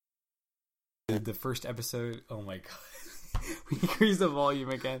The first episode, oh my god, we increased the volume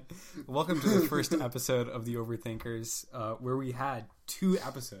again. Welcome to the first episode of The Overthinkers, where we had 2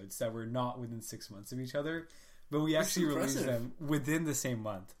 episodes that were not within 6 months of each other, but we actually released them within the same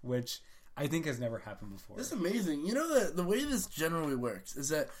month, which I think has never happened before. That's amazing. You know, the way this generally works is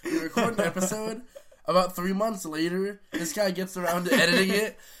that you record an episode, about 3 months later, this guy gets around to editing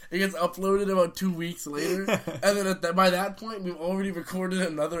it. It gets uploaded about 2 weeks later. And then by that point, we've already recorded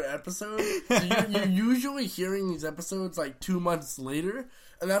another episode. So you're usually hearing these episodes like 2 months later.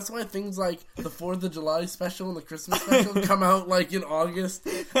 And that's why things like the 4th of July special and the Christmas special come out like in August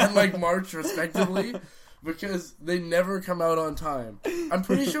and like March respectively. Because they never come out on time. I'm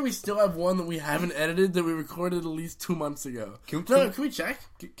pretty sure we still have one that we haven't edited that we recorded at least 2 months ago. Can we check?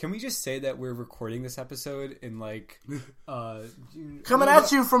 Can we just say that we're recording this episode in like... Coming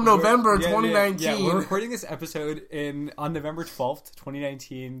at you from November 2019. Yeah, we're recording this episode on November 12th,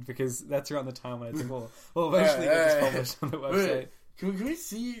 2019, because that's around the time when I think we'll eventually get this published on the website. Wait. Can we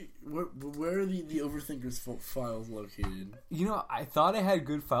see where are the Overthinkers files located? You know, I thought I had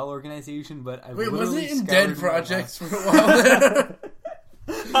good file organization, but I wasn't it in dead projects for a while there?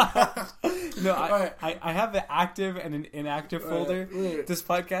 No, I have an active and an inactive folder. This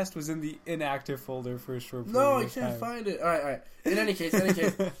podcast was in the inactive folder for a short period of time. I can't find it. All right. In any case,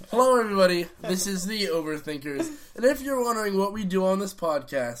 hello everybody. This is the Overthinkers, and if you're wondering what we do on this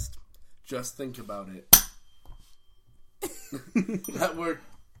podcast, just think about it. That worked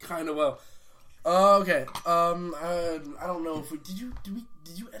kind of well. Okay. I don't know if did you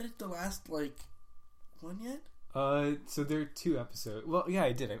edit the last like one yet? So there are 2 episodes. Well, yeah,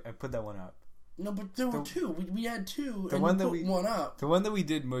 I did. I put that one up. No, but there were 2. We had 2. The and one you that put one up. The one that we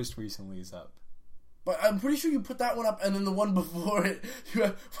did most recently is up. But I'm pretty sure you put that one up, and then the one before it.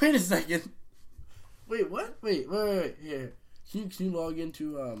 Wait a second. Wait, what? Wait. Here. Can you log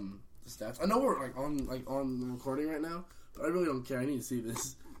into the stats? I know we're on the recording right now. But I really don't care. I need to see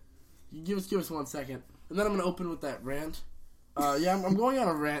this. You give us 1 second, and then I'm gonna open with that rant. I'm going on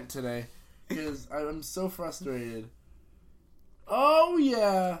a rant today because I'm so frustrated. Oh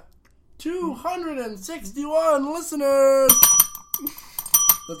yeah, 261 listeners.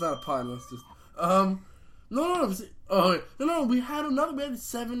 That's not a pun. Let's just no. We had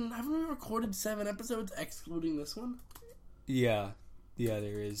 7. Haven't we recorded 7 episodes excluding this one? Yeah. Yeah,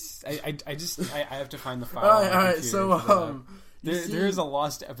 there is. I have to find the file. All right. So there is a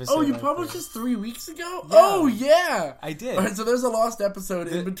lost episode. Oh, you published this 3 weeks ago? Yeah. Oh yeah, I did. All right, so there's a lost episode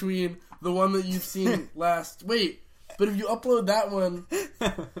in between the one that you've seen last. Wait, but if you upload that one,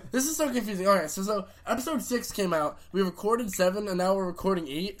 this is so confusing. All right, so episode 6 came out. We recorded 7, and now we're recording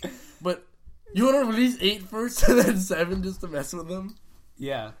 8. But you want to release 8 first, and then 7 just to mess with them?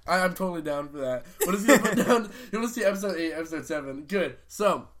 Yeah. I'm totally down for that. What is he put down? You want to see episode 8, episode 7. Good.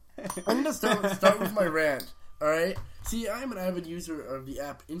 So, I'm going to start with my rant. Alright? See, I'm an avid user of the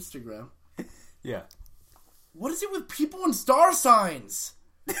app Instagram. Yeah. What is it with people and star signs?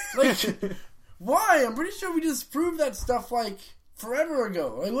 Like, why? I'm pretty sure we just proved that stuff, like, forever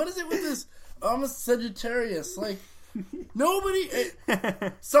ago. Like, what is it with this? I'm a Sagittarius. Like, nobody...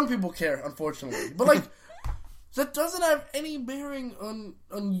 some people care, unfortunately. But, like... That doesn't have any bearing on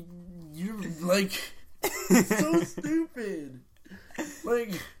you, like, so stupid.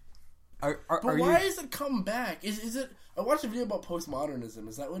 Like, but why is it come back? Is it? I watched a video about postmodernism.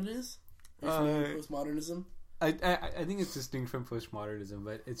 Is that what it is? Postmodernism. I think it's distinct from postmodernism,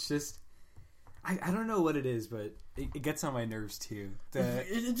 but it's just I don't know what it is, but it gets on my nerves too.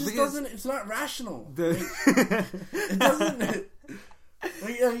 It just doesn't. It's not rational. It doesn't.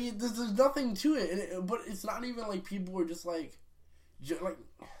 There's nothing to it, but it's not even like people are just like.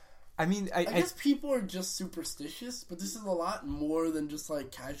 I mean, I guess people are just superstitious, but this is a lot more than just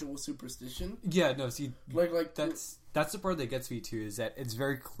like casual superstition. Yeah, no, see, like that's the part that gets me too, is that it's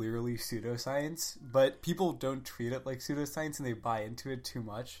very clearly pseudoscience, but people don't treat it like pseudoscience and they buy into it too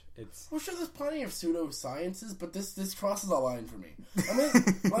much. Well, sure, there's plenty of pseudosciences, but this crosses a line for me. I mean,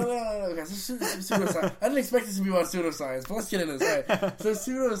 okay, so pseudoscience. I didn't expect this to be about pseudoscience, but let's get into this. Right. So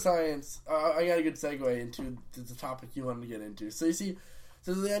pseudoscience, I got a good segue into the topic you wanted to get into. So you see.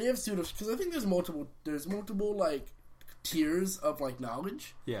 So the idea of pseudoscience, because I think there's multiple like tiers of like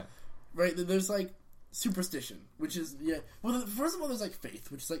knowledge. Yeah. Right. There's like superstition, which is Well, first of all, there's like faith,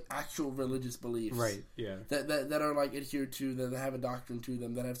 which is like actual religious beliefs. Right. Yeah. That are like adhered to, that have a doctrine to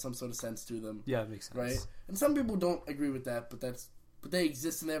them, that have some sort of sense to them. Yeah, that makes sense. Right. And some people don't agree with that, but they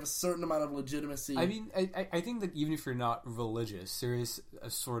exist and they have a certain amount of legitimacy. I mean, I think that even if you're not religious, there is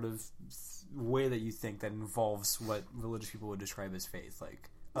a sort of way that you think that involves what religious people would describe as faith. Like,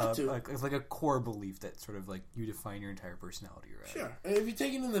 like a core belief that sort of like you define your entire personality around. Sure. If you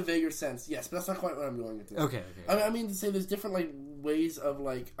take it in the vaguer sense, yes, but that's not quite what I'm going into. Okay. I mean to say there's different like ways of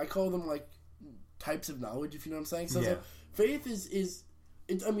like I call them like types of knowledge, if you know what I'm saying. So faith is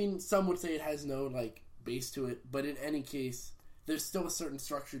it, I mean, some would say it has no like base to it, but in any case, there's still a certain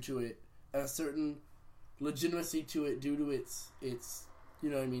structure to it, and a certain legitimacy to it due to its you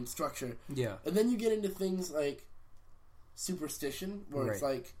know what I mean, structure. Yeah. And then you get into things like superstition, where it's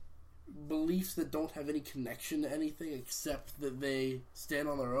like beliefs that don't have any connection to anything except that they stand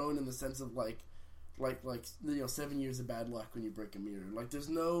on their own in the sense of like you know, 7 years of bad luck when you break a mirror. Like there's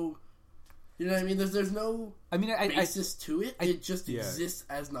no, you know what I mean? There's no basis to it. It just exists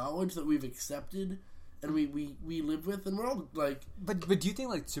as knowledge that we've accepted and we live with, and we're all like. But do you think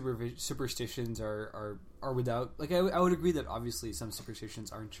like superstitions are without like I would agree that obviously some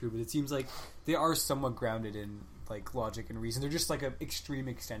superstitions aren't true, but it seems like they are somewhat grounded in like logic and reason. They're just like an extreme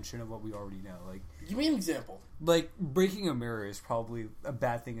extension of what we already know. Like, give me an example. Like breaking a mirror is probably a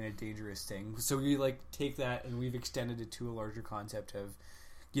bad thing and a dangerous thing. So we like take that and we've extended it to a larger concept of,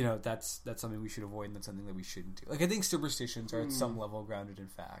 you know, that's something we should avoid and that's something that we shouldn't do. Like I think superstitions are at some level grounded in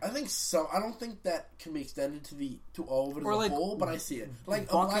fact. I think so. I don't think that can be extended to all of it as a whole, but I see it.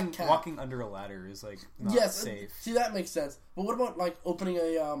 Like walking under a ladder is like not safe. See, that makes sense. But what about like opening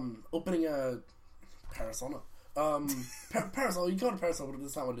a parasol? No. Parasol. You call it a parasol, but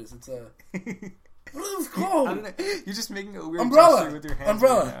that's not what it is. It's a what are those called? I don't know. You're just making a weird umbrella gesture with your hands.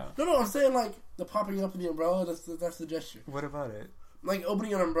 Umbrella. Right No, I'm saying like the popping up of the umbrella. That's the gesture. What about it? Like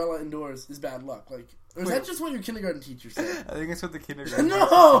opening an umbrella indoors is bad luck. Like, or is that just what your kindergarten teacher said? I think it's what the kindergarten.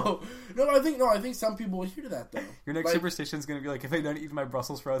 No. I think some people will hear that though. Your next superstition is going to be like, if I don't eat my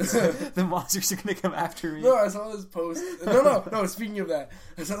Brussels sprouts, the monsters are going to come after me. No, I saw this post. No. Speaking of that,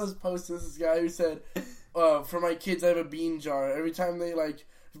 I saw this post. This guy who said, "For my kids, I have a bean jar. Every time they like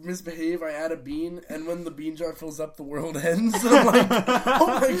misbehave, I add a bean, and when the bean jar fills up, the world ends." And I'm like,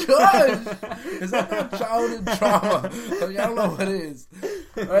 oh my gosh, is that not childhood trauma? Like, I don't know what it is.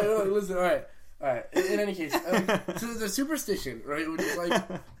 All right, listen. All right. In any case, so there's a superstition, right, which is like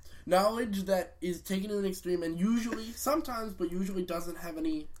knowledge that is taken to an extreme, and sometimes, but usually doesn't have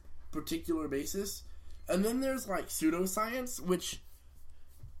any particular basis. And then there's like pseudoscience, which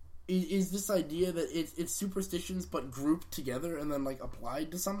is this idea that it's superstitions but grouped together and then like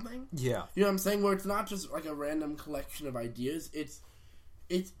applied to something. Yeah, you know what I'm saying? Where it's not just like a random collection of ideas. It's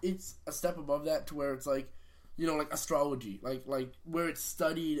a step above that to where it's like, you know, like astrology, like where it's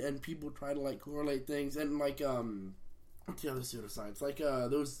studied and people try to like correlate things, and like what's the other pseudoscience? Like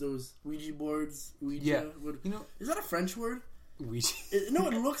those Ouija boards. Ouija. Yeah, you know, is that a French word? Ouija. No,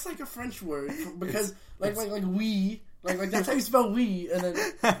 it looks like a French word because like we. Like that's how you spell "we," and then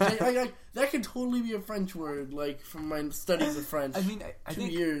like that could totally be a French word. Like from my studies of French, I mean, I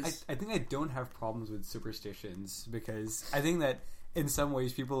think I don't have problems with superstitions because I think that in some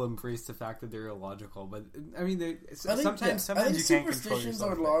ways people embrace the fact that they're illogical. But I mean, sometimes you can't control yourself. Superstitions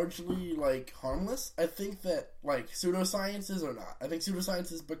are largely like harmless. I think that like pseudosciences are not. I think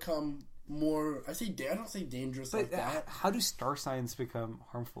pseudosciences become more. I don't say dangerous, but like that. How do star signs become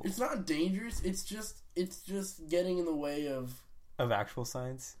harmful? It's not dangerous. It's just getting in the way of actual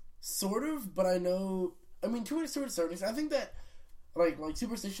science. Sort of, but I mean, to a certain extent, I think that like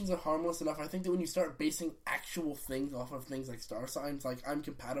superstitions are harmless enough. I think that when you start basing actual things off of things like star signs, like I'm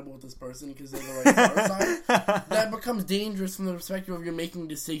compatible with this person because they're the right star sign, that becomes dangerous from the perspective of you're making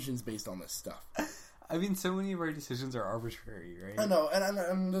decisions based on this stuff. I mean, so many of our decisions are arbitrary, right? I know,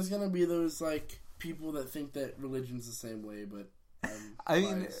 and there's gonna be those like people that think that religion's the same way, but I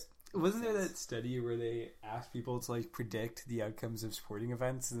mean, wasn't there that study where they asked people to like predict the outcomes of sporting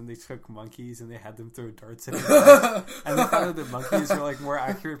events, and then they took monkeys and they had them throw darts at it, and they found that the monkeys were like more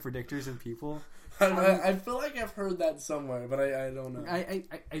accurate predictors than people. I feel like I've heard that somewhere, but I don't know.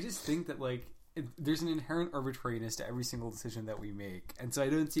 I just think that like there's an inherent arbitrariness to every single decision that we make, and so I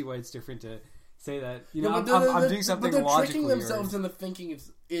don't see why it's different to say that, you know, I'm doing something logically. But they're tricking themselves into thinking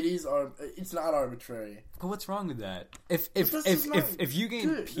it's not arbitrary. But what's wrong with that? If you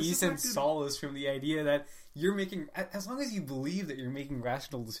gain peace and solace from the idea that you're making, as long as you believe that you're making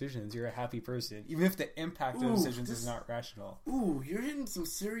rational decisions, you're a happy person, even if the impact of decisions is not rational. Ooh, you're hitting some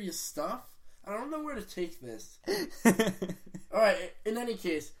serious stuff. I don't know where to take this. Alright, in any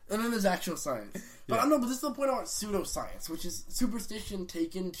case, and then there's actual science. But I don't know, but this is the point about pseudoscience, which is superstition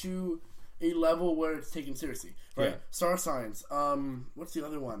taken to a level where it's taken seriously, right? Yeah. Star signs. What's the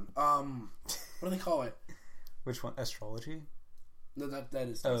other one? What do they call it? Which one? Astrology? No, that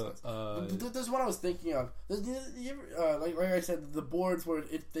is Pseudoscience. There's one I was thinking of. You ever, like I said, the boards where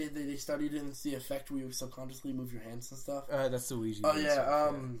they studied it and it's the effect where you subconsciously move your hands and stuff. That's the Ouija. Oh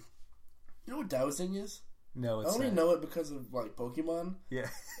yeah. You know what dowsing is? No, it's I only know it because of like Pokemon. Yeah.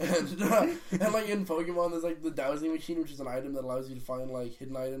 and like in Pokemon, there's like the dowsing machine, which is an item that allows you to find like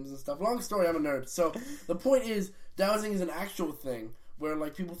hidden items and stuff. Long story, I'm a nerd. So the point is, dowsing is an actual thing where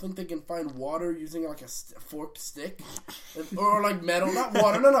like people think they can find water using like a forked stick, or like metal, not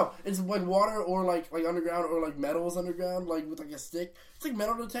water. No, it's like water or like underground or like metals underground, like with like a stick. It's like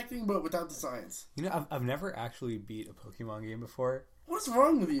metal detecting, but without the science. You know, I've never actually beat a Pokemon game before. What's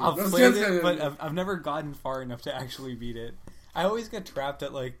wrong with you? I've played it, but I've never gotten far enough to actually beat it. I always get trapped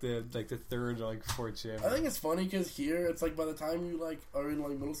at like the third or like fourth gym. I think it's funny because here it's like by the time you like are in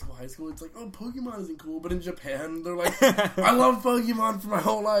like middle school, high school, it's like, oh, Pokemon isn't cool. But in Japan, they're like, I love Pokemon for my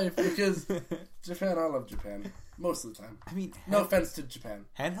whole life because Japan. I love Japan most of the time. I mean, no offense to Japan.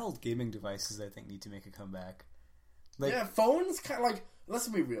 Handheld gaming devices, I think, need to make a comeback. Like, yeah, phones kind of like. Let's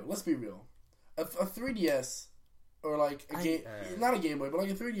be real. A 3DS or like a game, not a Game Boy, but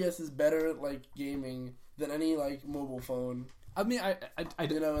like a 3DS is better at like gaming than any like mobile phone. I mean, I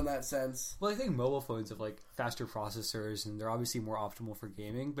you know, in that sense. Well, I think mobile phones have like faster processors, and they're obviously more optimal for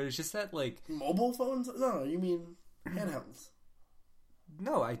gaming. But it's just that like mobile phones. No, you mean handhelds?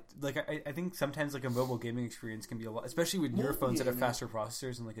 No, I think sometimes like a mobile gaming experience can be a lot, especially with newer phones that have faster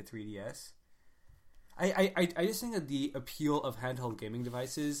processors than like a 3DS. I just think that the appeal of handheld gaming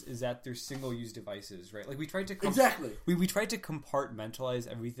devices is that they're single-use devices, right? Like we tried to we tried to compartmentalize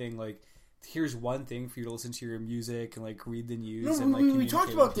everything. Like, here's one thing for you to listen to your music and like read the news. No, and like we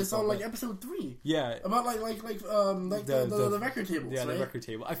talked about this on like episode 3. Yeah, about the record tables. Yeah, right? The record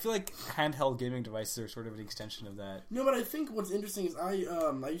table. I feel like handheld gaming devices are sort of an extension of that. No, but I think what's interesting is I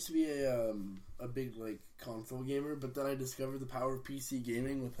used to be a big like console gamer, but then I discovered the power of PC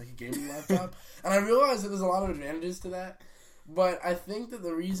gaming with like a gaming laptop, and I realized that there's a lot of advantages to that. But I think that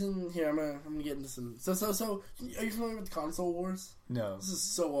the reason here, I'm gonna get into some. So, are you familiar with console wars? No. This is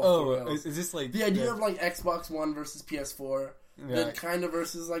so off. Is this like the idea of like Xbox One versus PS4, then kind of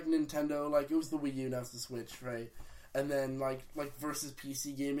versus like Nintendo, like it was the Wii U, now it's the Switch, right? And then like versus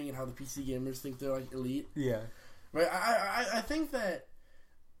PC gaming and how the PC gamers think they're like elite. Yeah. Right. I think that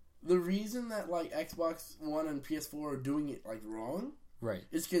the reason that like Xbox One and PS4 are doing it like wrong. Right.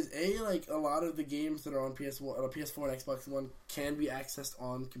 It's because like a lot of the games that are on PS4 and Xbox One can be accessed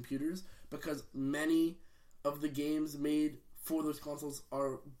on computers because many of the games made for those consoles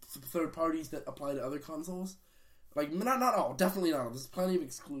are third parties that apply to other consoles. Like not all, definitely not all. There's plenty of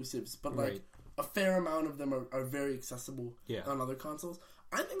exclusives, but like a fair amount of them are very accessible on other consoles.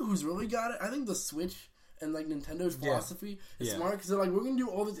 I think who's really got it? I think the Switch and like Nintendo's philosophy is smart because they're like, we're gonna do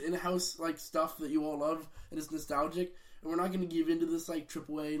all this in-house like stuff that you all love and it's nostalgic. And we're not going to give into this, like,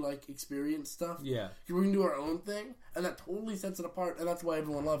 AAA, like, experience stuff. Yeah. We're going to do our own thing, and that totally sets it apart, and that's why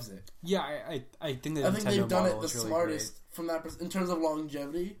everyone loves it. Yeah, I think that they've done it the smartest from that in terms of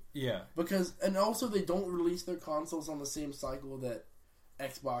longevity. Yeah. Because, and also they don't release their consoles on the same cycle that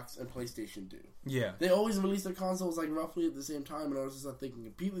Xbox and PlayStation do. Yeah. They always release their consoles, like, roughly at the same time in order so that they can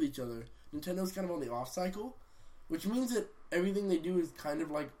compete with each other. Nintendo's kind of on the off cycle, which means that everything they do is kind of,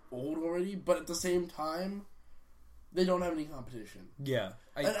 like, old already, but at the same time, they don't have any competition. Yeah.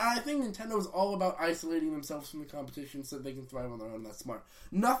 And I think Nintendo's all about isolating themselves from the competition so that they can thrive on their own. That's smart.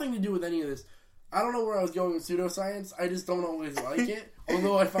 Nothing to do with any of this. I don't know where I was going with pseudoscience. I just don't always like it,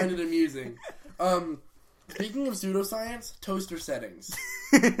 although I find it amusing. Speaking of pseudoscience, toaster settings.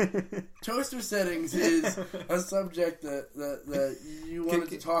 Toaster settings is a subject that you wanted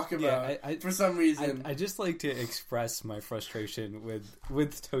to talk about for some reason. I just like to express my frustration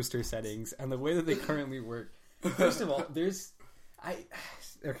with toaster settings and the way that they currently work. First of all,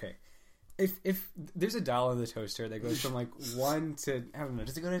 if there's a dial on the toaster that goes from like 1 to, I don't know,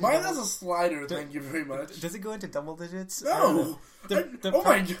 does it go into mine has a slider, thank you very much. Does it go into double digits? No! Why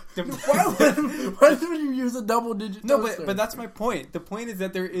would you use a double digit toaster? No, but that's my point. The point is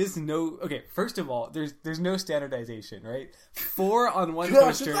that there is no, first of all, there's no standardization, right? 4 on one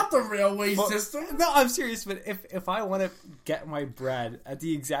toaster. It's not the railway system. No, I'm serious, but if I want to get my bread at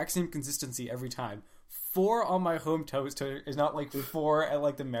the exact same consistency every time, 4 on my home toaster is not like 4 at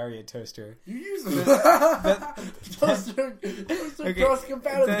like the Marriott toaster. You use toaster cross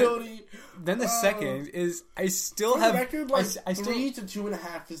compatibility. Then the second is I still have record, like 3 to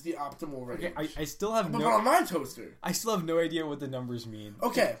 2.5 is the optimal range. Okay, I still have but on my toaster, I still have no idea what the numbers mean.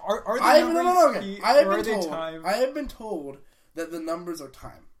 Okay, are the numbers heat, I have been told that the numbers are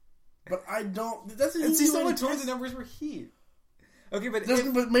time, but I don't. That's someone told me the numbers were heat. Okay, but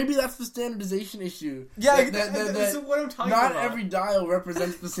but maybe that's the standardization issue. Yeah, that's what I'm talking about. Not every dial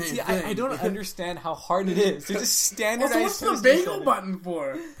represents the same thing. I don't understand how hard it is to just standardize. Also, what's the bagel button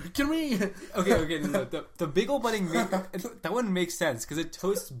for? Can we? Okay. No, the bagel button that one makes sense because it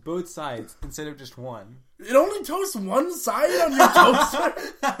toasts both sides instead of just one. It only toasts one side on your toaster.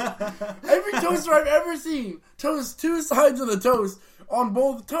 Every toaster I've ever seen toasts two sides of the toast on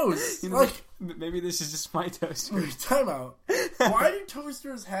both toasts. Maybe this is just my toaster. Time out. Why do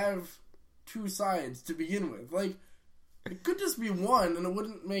toasters have two sides to begin with? Like, it could just be one, and it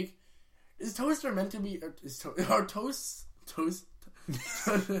wouldn't make. Is toaster meant to be? Are toast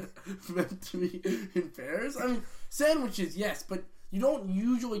meant to be in pairs? I mean, sandwiches, yes, but you don't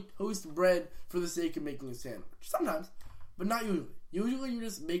usually toast bread for the sake of making a sandwich. Sometimes, but not usually. Usually, you're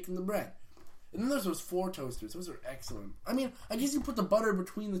just making the bread. And then there's those 4 toasters. Those are excellent. I mean, I guess you put the butter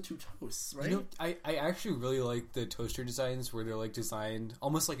between the 2 toasts, right? I actually really like the toaster designs where they're like designed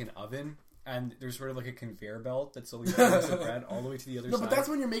almost like an oven, and there's sort of like a conveyor belt that slowly brings the bread all the way to the other side. No, but that's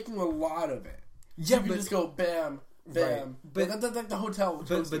when you're making a lot of it. Yeah, you can just go bam, bam. Right. But that's like the hotel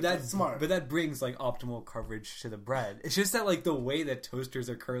toaster. But that's smart. But that brings like optimal coverage to the bread. It's just that like the way that toasters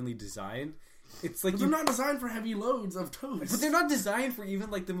are currently designed. It's like they're not designed for heavy loads of toast. But they're not designed for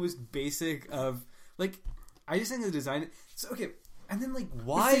even like the most basic of like. I just think the design. So okay, and then like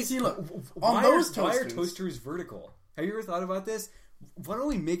why? See, look, why are toasters vertical? Have you ever thought about this? Why don't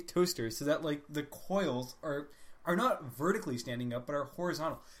we make toasters so that like the coils are not vertically standing up but are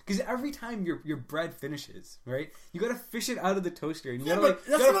horizontal? Because every time your bread finishes, right, you gotta fish it out of the toaster, and you gotta like.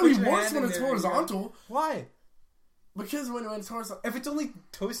 That's gonna be worse when it's horizontal. Why? Because when it's horizontal... If it's only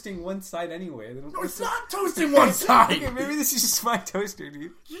toasting one side anyway... Then no, it's not toasting one side! Okay, maybe this is just my toaster,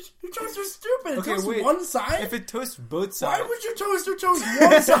 dude. Your toaster's stupid. It toasts wait. one side? If it toasts both sides... Why would your toaster toast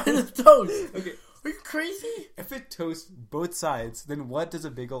one side of the toast? Okay. Are you crazy? If it toasts both sides, then what does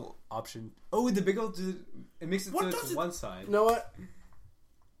a bagel option... Oh, the bagel... It makes it toast one side. You know what?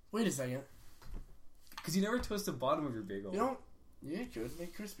 Wait a second. Because you never toast the bottom of your bagel. You don't... Yeah, you could. Make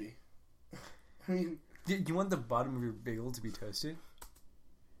it crispy. I mean... Do you want the bottom of your bagel to be toasted?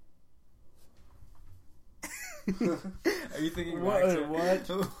 Are you thinking what?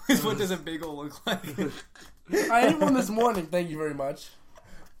 What does a bagel look like? I ate one this morning. Thank you very much.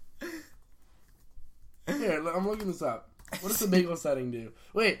 Here, I'm looking this up. What does the bagel setting do?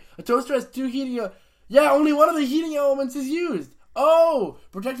 Wait, a toaster has 2 heating... Yeah, only one of the heating elements is used. Oh,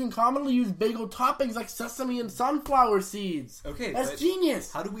 protecting commonly used bagel toppings like sesame and sunflower seeds. Okay, that's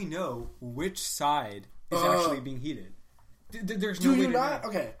genius. How do we know which side is actually being heated? There's no way to know.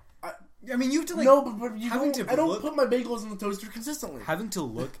 Okay. I mean, you have to like. No, but you don't. I don't put my bagels in the toaster consistently. Having to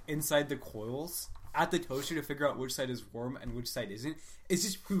look inside the coils at the toaster to figure out which side is warm and which side isn't is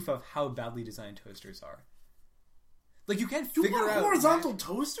just proof of how badly designed toasters are. Like you can't figure out horizontal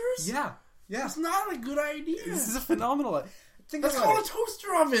toasters. Yeah. That's not a good idea. This is a phenomenal. That's called a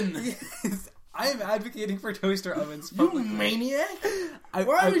toaster oven. Yes. I am advocating for toaster ovens. You maniac!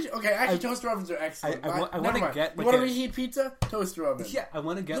 Why would you? Okay, actually, toaster ovens are excellent. I want to get. You want to reheat pizza? Toaster oven. Yeah, I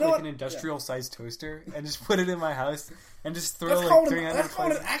want to get an industrial-sized toaster and just put it in my house and just throw That's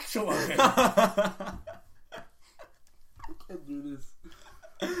called an actual oven. I can't do this.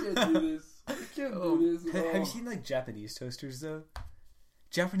 I can't do this. Have you seen like Japanese toasters though?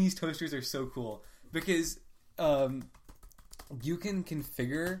 Japanese toasters are so cool because you can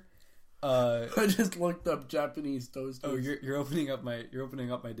configure. I just looked up Japanese toasters. Oh, you're opening up my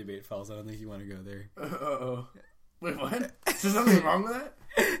debate files. I don't think you want to go there. Uh-oh. Wait, what? Is there something wrong with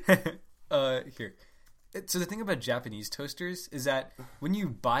that? Here. So the thing about Japanese toasters is that when you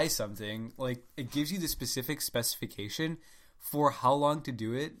buy something, like it gives you the specific specification for how long to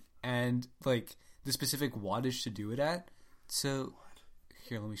do it and like the specific wattage to do it at. So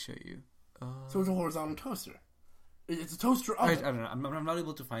here, let me show you. So it's a horizontal toaster. It's a toaster oven. I don't know. I'm not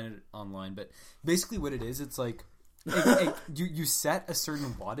able to find it online, but basically what it is, it's like you set a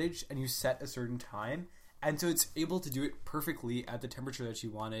certain wattage and you set a certain time, and so it's able to do it perfectly at the temperature that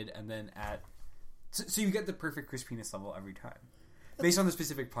you wanted, and then at so you get the perfect crispiness level every time, based on the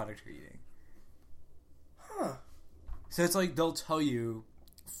specific product you're eating. Huh. So it's like they'll tell you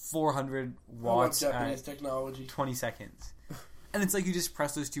 400 watts Japanese technology, 20 seconds, and it's like you just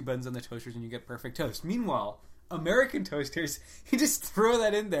press those 2 buttons on the toasters and you get perfect toast. Meanwhile, American toasters, you just throw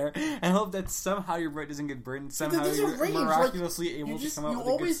that in there and hope that somehow your bread doesn't get burned. Somehow you're miraculously able to come out with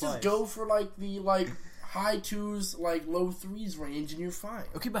a good slice. You always just go for like the high 2s, low 3s range, and you're fine.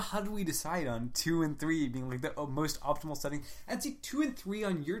 Okay, but how do we decide on 2 and 3 being like the most optimal setting? And see, 2 and 3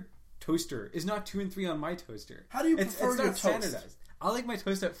 on your toaster is not 2 and 3 on my toaster. How do you prefer your toast? Standardized. I like my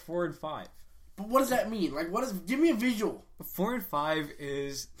toast at 4 and 5. But what does that mean? Like, give me a visual. 4 and 5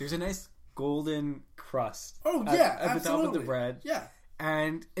 is there's a nice golden crust. Oh yeah, at the top of the absolutely. bread. Yeah,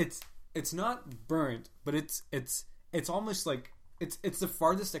 and it's not burnt, but it's almost like it's the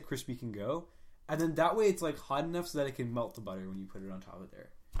farthest that crispy can go, and then that way it's like hot enough so that it can melt the butter when you put it on top of there.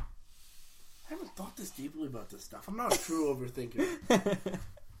 I haven't thought this deeply about this stuff. I'm not a true overthinker.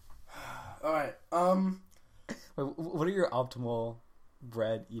 All right. What are your optimal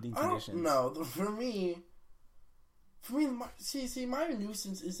bread eating conditions? No, for me, my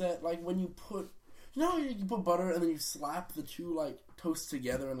nuisance is that like when you put, you put butter and then you slap the two like toasts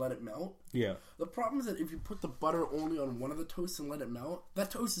together and let it melt. Yeah. The problem is that if you put the butter only on one of the toasts and let it melt,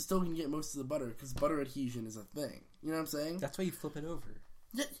 that toast is still gonna get most of the butter because butter adhesion is a thing. You know what I'm saying? That's why you flip it over.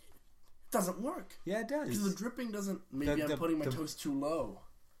 Yeah, it doesn't work. Yeah, it does. Because the dripping doesn't. Maybe I'm putting my toast too low.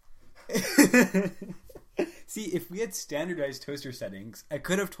 See, if we had standardized toaster settings, I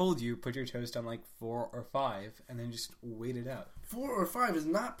could have told you put your toast on like 4 or 5 and then just wait it out. 4 or 5 is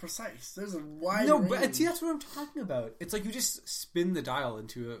not precise. There's a wide No, range. but see, that's what I'm talking about. It's like you just spin the dial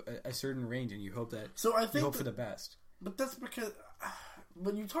into a certain range and you hope that you hope for the best. But that's because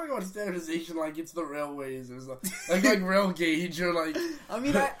when you talk about standardization, like it's the railways or something, like rail gauge or like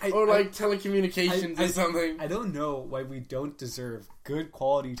telecommunications or something. I don't know why we don't deserve good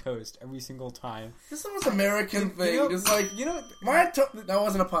quality toast every single time. This is the most American thing. Just like that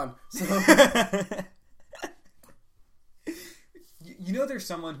wasn't a pun. So. There's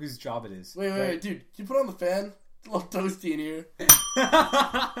someone whose job it is. Wait, dude! Can you put on the fan? It's a little toasty in here.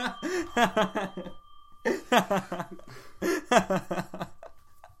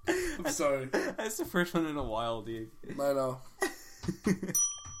 I'm sorry. That's the first one in a while, dude. I know.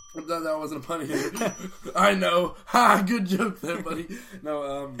 That wasn't a pun either. I know. Ha! Good joke there, buddy.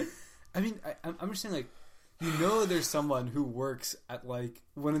 No, I mean, I'm just saying, like, there's someone who works at, like,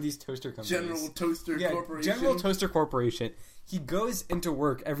 one of these toaster companies. General Toaster Corporation. General Toaster Corporation. He goes into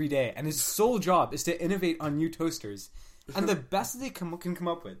work every day, and his sole job is to innovate on new toasters. And the best that they can come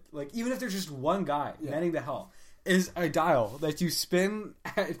up with, like, even if there's just one guy manning the helm, is a dial that you spin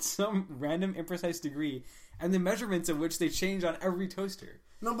at some random imprecise degree, and the measurements of which they change on every toaster.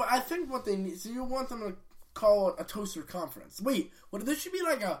 No, but I think what they need... So you want them to call it a toaster conference. Wait, there should be,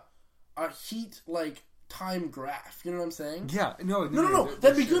 like, a heat, like, time graph. You know what I'm saying? Yeah. No.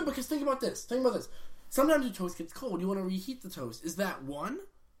 That'd be good, because think about this. Sometimes your toast gets cold. You want to reheat the toast. Is that 1?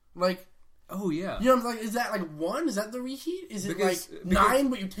 Like... Oh, yeah. You know what I'm saying? Is that, like, 1? Is that the reheat? Is it, because 9,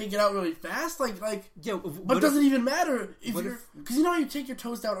 but you take it out really fast? Yeah, but does it even matter if you're... Because you know how you take your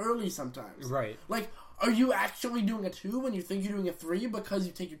toast out early sometimes? Right. Like, are you actually doing a 2 when you think you're doing a 3 because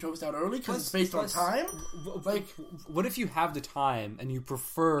you take your toast out early because it's based on time? Like, what if you have the time and you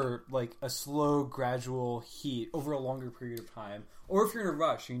prefer, like, a slow, gradual heat over a longer period of time? Or if you're in a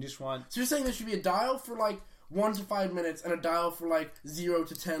rush and you just want... So you're saying there should be a dial for, like, 1 to 5 minutes and a dial for, like, 0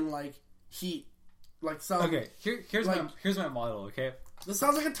 to 10, like... heat, like some. Okay, here's my model. Okay, this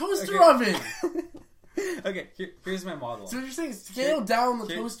sounds like a toaster oven. Okay, here's my model. So you're saying scale down the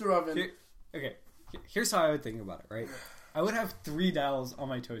toaster oven. Here's how I would think about it. Right, I would have 3 dials on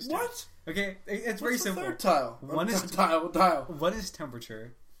my toaster. What? Okay, it's very simple. Third tile. One is dial. One is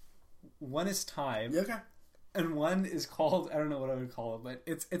temperature. One is time. Yeah, okay. And one is called, I don't know what I would call it, but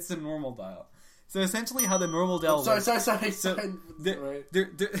it's the normal dial. So essentially, how the normal dial works. Sorry.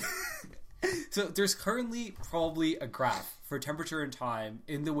 So there's currently probably a graph for temperature and time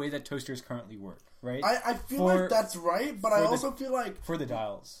in the way that toasters currently work, right? I feel like that's right, but I also feel like... For the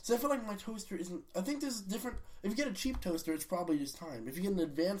dials. So I feel like my toaster isn't... I think there's different... If you get a cheap toaster, it's probably just time. If you get an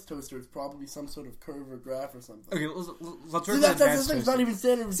advanced toaster, it's probably some sort of curve or graph or something. Okay, let's work with advanced toaster. It's not even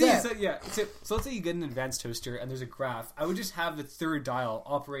standard with that. So let's say you get an advanced toaster and there's a graph. I would just have the third dial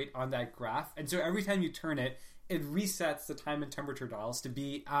operate on that graph, and so every time you turn it, it resets the time and temperature dials to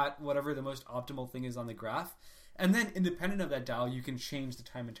be at whatever the most optimal thing is on the graph. And then, independent of that dial, you can change the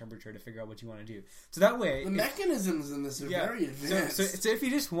time and temperature to figure out what you want to do. So that way... The mechanisms in this are very advanced. So if you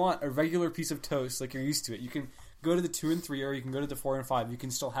just want a regular piece of toast, like you're used to it, you can go to the 2 and 3, or you can go to the 4 and 5. You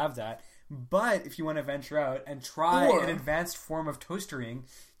can still have that. But if you want to venture out and try an advanced form of toastering,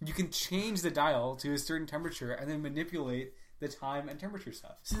 you can change the dial to a certain temperature and then manipulate the time and temperature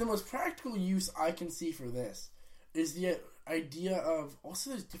stuff. See, the most practical use I can see for this is the idea of... Also,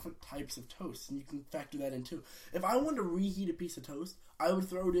 there's different types of toast, and you can factor that in too. If I wanted to reheat a piece of toast, I would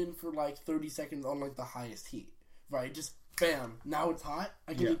throw it in for like 30 seconds on like the highest heat. Right? Just, bam, now it's hot,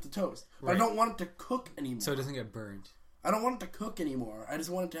 I can eat the toast. But I don't want it to cook anymore. So it doesn't get burned. I don't want it to cook anymore. I just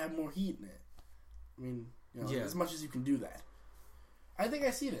want it to have more heat in it. I mean, as much as you can do that. I think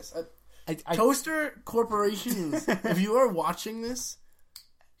I see this. Toaster corporations, if you are watching this,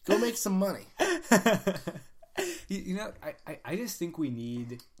 Go make some money. You know, I just think we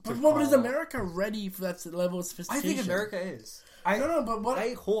need. But is America ready for that level of sophistication? I think America is. I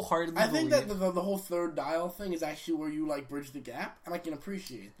wholeheartedly. I think that the whole third dial thing is actually where you like bridge the gap, and I can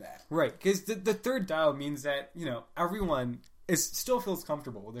appreciate that. Right, because the third dial means that everyone still feels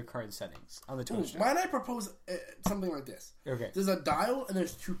comfortable with their current settings on the toaster. Might I propose something like this? Okay. There's a dial and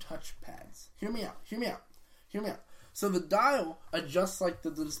there's 2 touch pads. Hear me out. So the dial adjusts like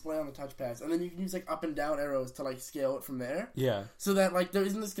the display on the touch pads, and then you can use like up and down arrows to like scale it from there. Yeah. So that like there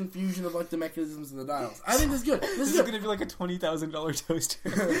isn't this confusion of like the mechanisms of the dials. I think this is good. This is going to be like a $20,000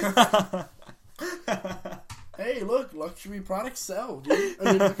 toaster. Hey, look, luxury products sell, dude.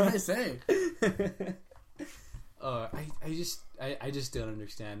 I mean, what can I say? I just don't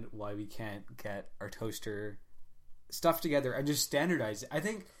understand why we can't get our toaster stuff together and just standardize it. I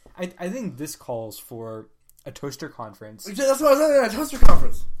think this calls for a toaster conference. That's what I was saying, a toaster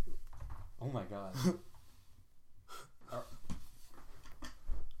conference. Oh my god.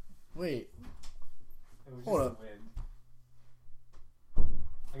 Wait. Hold up.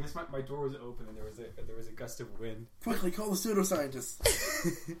 I guess my door was open and there was a gust of wind. Quickly, call the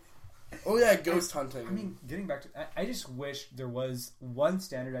pseudoscientists. Oh yeah, ghost hunting. I mean, getting back to... I just wish there was one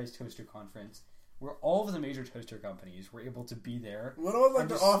standardized toaster conference where all of the major toaster companies were able to be there. What about like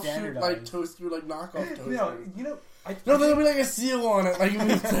the offshoot like toaster, like knockoff toaster? No, there'll be like a seal on it, like it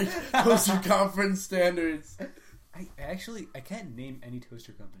means like toaster conference standards. I can't name any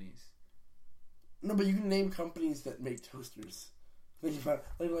toaster companies. No, but you can name companies that make toasters. Like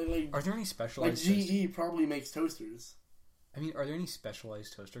are there any specialized? Like GE probably makes toasters. I mean, are there any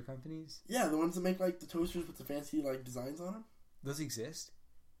specialized toaster companies? Yeah, the ones that make like the toasters with the fancy like designs on them. Those exist.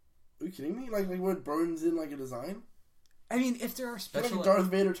 Are you kidding me? Like where it burns in like a design? I mean, if there are special... Like a Darth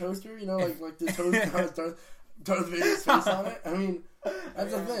Vader toaster, like the toaster has Darth Vader's face on it. I mean,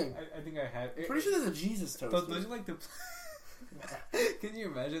 that's a thing. I think I had... Pretty sure there's a Jesus toaster. Those are like the... Can you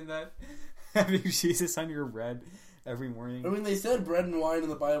imagine that? Having Jesus on your bread every morning. I mean, they said bread and wine in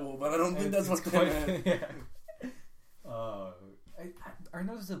the Bible, but I don't think that's what they meant. Yeah. Are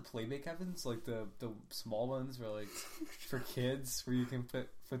those the play-bake ovens? Like the small ones where like for kids where you can put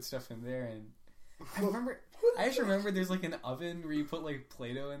stuff in there. And I actually remember there's like an oven where you put like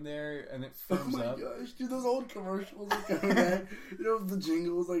Play-Doh in there and it firms up. Oh my gosh, dude, those old commercials like coming back. The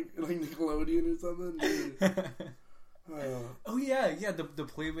jingles like Nickelodeon or something. Oh yeah, the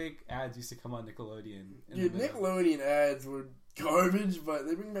Play-Bake ads used to come on Nickelodeon. Dude, Nickelodeon ads were garbage, but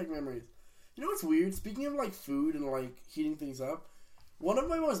they bring back memories. You know what's weird? Speaking of like food and like heating things up, one of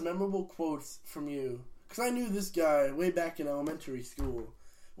my most memorable quotes from you, because I knew this guy way back in elementary school.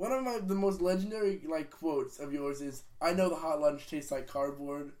 One of the most legendary like quotes of yours is, "I know the hot lunch tastes like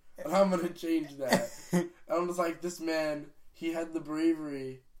cardboard, and I'm gonna change that." And I'm just like, this man, he had the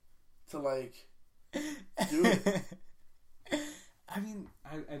bravery to like do it. I mean,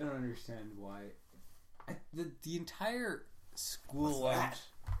 I don't understand why. The entire school lunch.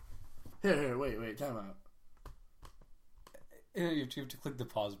 Here, wait, time out. You have to click the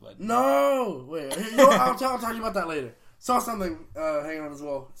pause button. No! Wait, I'll talk to you about that later. Saw something hanging on as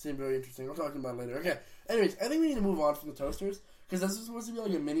well. Seemed very interesting. I'll talk to you about it later. Okay, anyways, I think we need to move on from the toasters, because this was supposed to be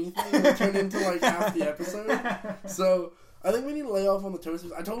like a mini thing that turned into like half the episode. So, I think we need to lay off on the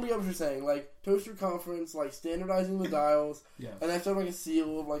toasters. I totally get what you're saying. Like, toaster conference, like, standardizing the dials. Yeah. And that's like a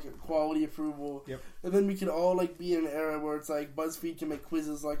seal of, like, a quality approval. Yep. And then we could all, like, be in an era where it's like, BuzzFeed can make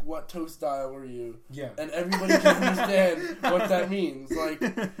quizzes like, what toast dial were you? Yeah. And everybody can understand what that means. Like,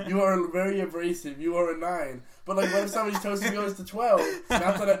 you are very abrasive. You are a 9. But, like, what if somebody's toaster goes to 12?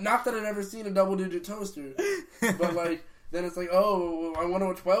 Not that I've ever seen a double-digit toaster. But, like... Then it's like, oh, I wonder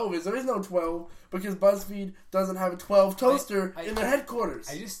what 12 is. There is no 12 because BuzzFeed doesn't have a 12 toaster in their headquarters.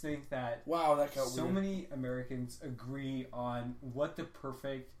 I just think that wow, that got so weird. Many Americans agree on what the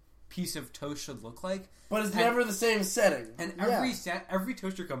perfect piece of toast should look like, but it's never the same setting. And every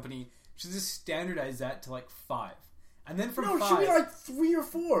toaster company should just standardize that to like 5. And then from 5, it should be like 3 or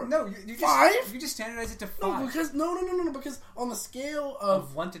 4. No, you 5. You just standardize it to 5. No, because no. Because on the scale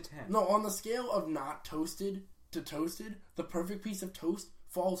of 1 to 10. No, on the scale of not toasted to toasted, the perfect piece of toast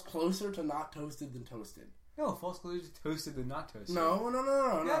falls closer to not toasted than toasted. No, it falls closer to toasted than not toasted.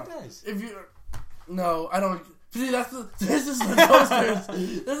 No. Yeah, it does. If you, no, I don't. See, this is the toasters.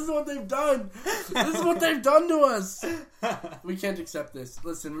 This is what they've done. This is what they've done to us. We can't accept this.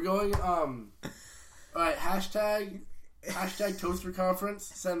 Listen, we're going. All right, hashtag toaster conference.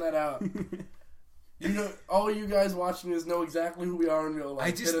 Send that out. You know, all you guys watching this know exactly who we are in real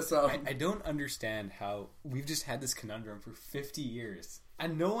life. Hit us up. I don't understand how we've just had this conundrum for 50 years.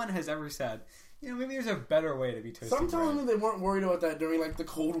 And no one has ever said, maybe there's a better way to be toasting Some telling bread. me they weren't worried about that during, like, the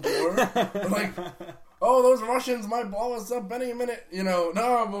Cold War. Like, oh, those Russians might blow us up any minute. No,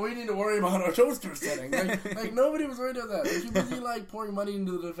 but we need to worry about our toaster setting. Like nobody was worried about that. They're too busy, like, pouring money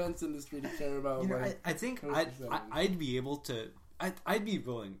into the defense industry to care about, I think I'd be able to... I'd be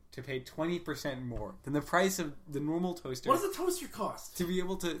willing to pay 20% more than the price of the normal toaster. What does a toaster cost? To be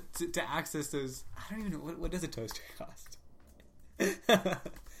able to access those... I don't even know. What does a toaster cost?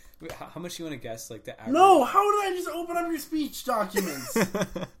 How much do you want to guess? Like the average? No, how did I just open up your speech documents?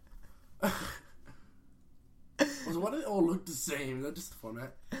 Why do they all look the same? Is that just the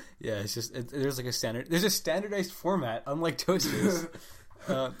format? Yeah, it's just... there's like a standard... There's a standardized format, unlike toasters.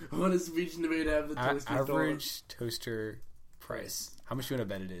 What does speech and debate have the toaster average toaster... price. How much do you want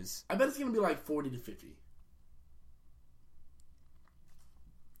to bet it is? I bet it's going to be like 40 to 50.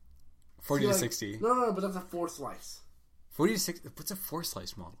 40 to 60. No, but that's a 4 slice. 40 to 60. What's a 4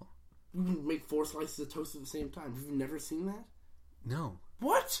 slice model? You can make 4 slices of toast at the same time. Have you never seen that? No.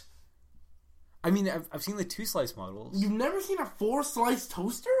 What? I mean, I've seen the 2 slice models. You've never seen a 4 slice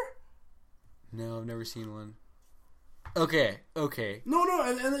toaster? No, I've never seen one. Okay. No,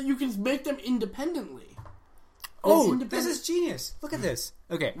 and then you can make them independently. Oh, this is genius. Look at this.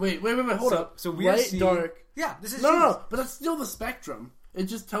 Okay. Wait, hold up. So we light, dark. Yeah, this is No, genius. but that's still the spectrum. It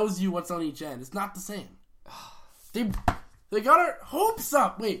just tells you what's on each end. It's not the same. They got our hopes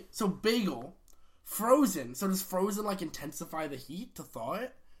up. Wait, so bagel, frozen. So does frozen like intensify the heat to thaw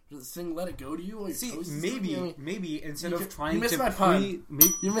it? Does it sing "Let It Go" to you? While your toast maybe instead of trying you missed to my pun.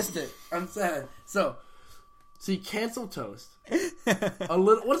 You missed it. I'm sad. So you cancel toast a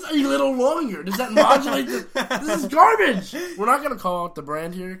little. What's a little longer? Does that modulate? This is garbage. We're not gonna call out the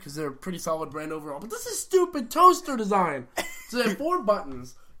brand here because they're a pretty solid brand overall. But this is stupid toaster design. So they have 4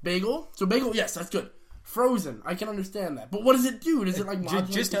 buttons. Bagel. So bagel. Yes, that's good. Frozen. I can understand that. But what does it do? Does it like modulate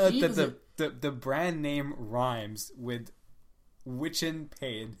just the heat? that the brand name rhymes with Witchin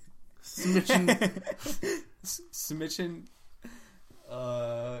paid. Smitchin. Smitchin.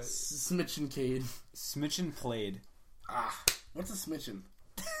 Smitchincade. Smitchin played. What's a smitchin?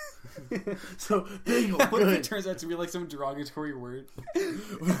 So bagel. What if Good. it turns out to be like some derogatory word?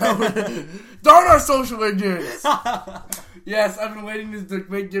 Darn our social ignorance. Yes, I've been waiting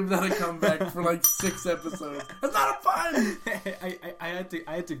to give that a comeback for like 6 episodes. That's not a fun. I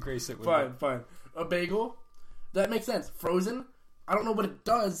had to grace it with Fine. A bagel? That makes sense. Frozen? I don't know what it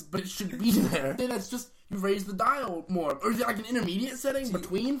does, but it should be there. That's just you raise the dial more. Or is it like an intermediate setting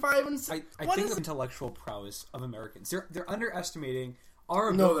between 5 and 6? I think the intellectual prowess of Americans. They're underestimating our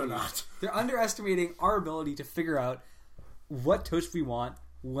ability. No, they're not. They're underestimating our ability to figure out what toast we want,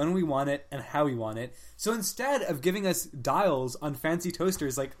 when we want it, and how we want it. So instead of giving us dials on fancy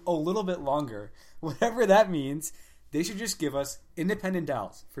toasters like a little bit longer, whatever that means, they should just give us independent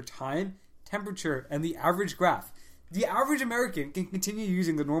dials for time, temperature, and the average graph. The average American can continue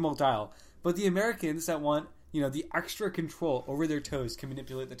using the normal dial, but the Americans that want, the extra control over their toast can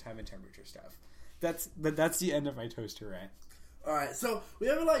manipulate the time and temperature stuff. That's the end of my toaster rant. Alright, so we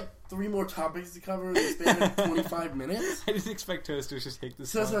have like 3 more topics to cover in the span of 25 minutes. I didn't expect toasters to take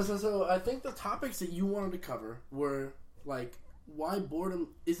this So I think the topics that you wanted to cover were like why boredom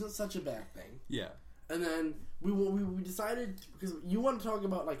isn't such a bad thing. Yeah. And then we decided, because you want to talk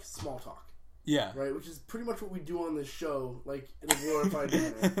about like small talk. Yeah. Right, which is pretty much what we do on this show, like in a glorified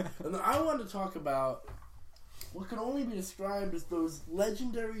manner. And then I wanted to talk about what can only be described as those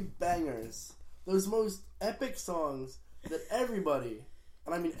legendary bangers, those most epic songs that everybody,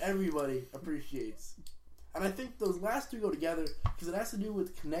 and I mean everybody, appreciates. And I think those last 2 go together because it has to do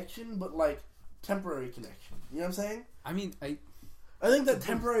with connection, but like temporary connection. You know what I'm saying? I mean, I think that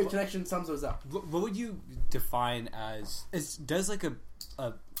temporary connection sums those up. What would you define as? Does like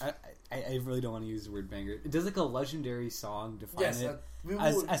I really don't want to use the word banger. Does like a legendary song define it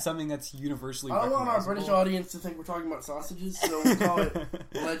as something that's universally recognizable? I don't want our British audience to think we're talking about sausages, so we'll call it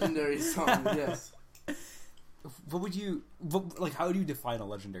legendary song. Yes. How would you define a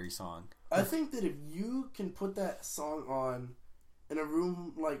legendary song? I think that if you can put that song on in a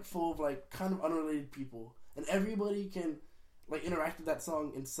room like full of like kind of unrelated people, and everybody can like interact with that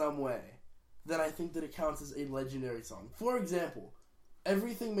song in some way, then I think that it counts as a legendary song. For example,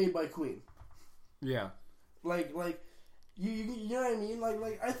 everything made by Queen. Yeah. Like you know what I mean?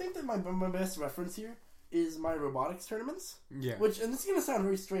 Like I think that my best reference here is my robotics tournaments. Yeah. And this is gonna sound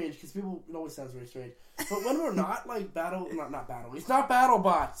very strange because it always sounds very strange. But when we're not like not battle. It's not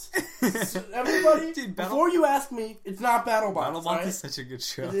BattleBots. So everybody, dude, before you ask me, it's not BattleBots. BattleBots is such a good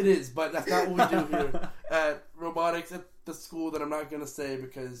show. It is, but that's not what we do here at robotics at the school that I'm not gonna say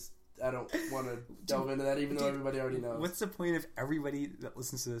because I don't want to delve into that, even though everybody already knows. What's the point if everybody that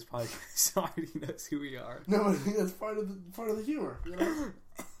listens to this podcast already knows who we are? No, I think that's part of the humor. You know?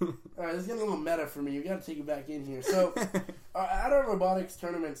 Alright, this is getting a little meta for me. You got to take it back in here. So, at our robotics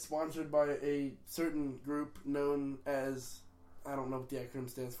tournament sponsored by a certain group known as, I don't know what the acronym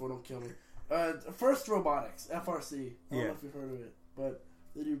stands for. Don't kill me. First Robotics, FRC. I don't know if you've heard of it, but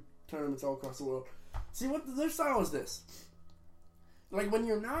they do tournaments all across the world. See, what their style is this. Like, when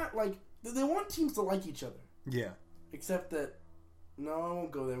you're not, like, they want teams to like each other. Yeah. Except that, no, I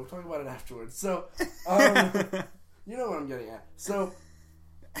won't go there. We'll talk about it afterwards. So, you know what I'm getting at. So,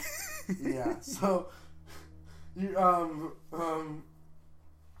 yeah. So,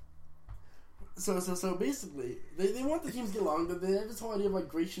 So basically, they want the teams to get along, but they have this whole idea of, like,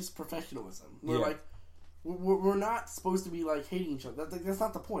 gracious professionalism. Where, like, we're not supposed to be, like, hating each other. That's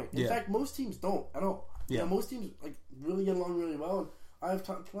not the point. In fact, most teams don't at all. Yeah. You know, most teams, like, really get along really well. And I've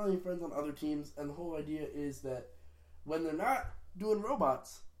talked to plenty of friends on other teams, and the whole idea is that when they're not doing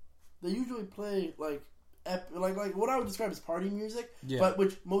robots, they usually play, like what I would describe as party music, but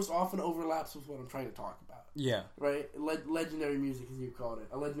which most often overlaps with what I'm trying to talk about. Yeah. Right? Legendary music, as you called it.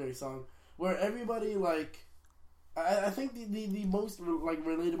 A legendary song. Where everybody, like... I think the most, like,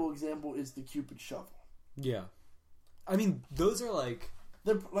 relatable example is the Cupid Shuffle. Yeah. I mean, those are, like...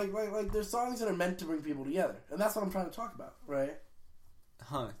 They're, they're songs that are meant to bring people together. And that's what I'm trying to talk about, right?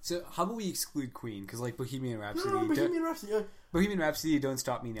 Huh. So, how about we exclude Queen? Because, like, Bohemian Rhapsody... No, Bohemian Rhapsody... Bohemian Rhapsody, Don't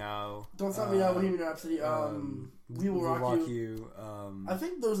Stop Me Now. Don't Stop Me Now, Bohemian Rhapsody, We Will Rock You. I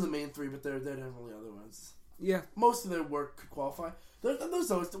think those are the main three, but there are definitely other ones. Yeah. Most of their work could qualify. There's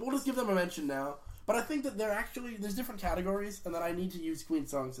those. We'll just give them a mention now. But I think that they're actually... There's different categories, and that I need to use Queen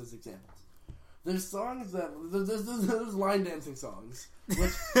songs as examples. There's songs that... There's line dancing songs,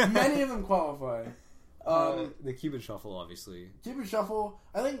 which many of them qualify. The Cupid Shuffle, obviously. Cupid Shuffle,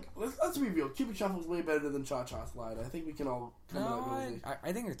 I think... Let's be real. Cupid Shuffle is way better than Cha Cha Slide. I think we can all come to that.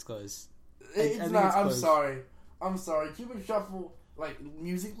 I think it's close. It's not. I'm sorry. Cupid Shuffle, like,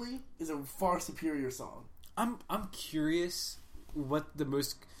 musically, is a far superior song. I'm curious what's the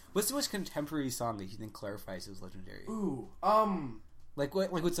most contemporary song that you think clarifies as legendary? Ooh, like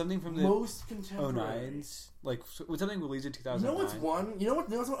with something from the most contemporary 09s, like with something released in 2009. You know what's one? You know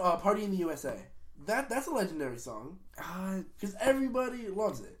what's one? Party in the USA. That's a legendary song. Because everybody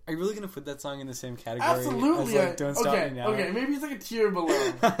loves it. Are you really gonna put that song in the same category? Absolutely. As, like, Don't Stop Me Now? Okay, maybe it's like a tier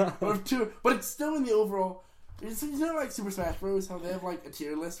below, or two, but it's still in the overall. You know, like Super Smash Bros. How they have like a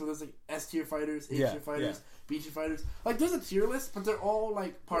tier list where there's like S tier fighters, A tier fighters, B tier fighters. Like there's a tier list, but they're all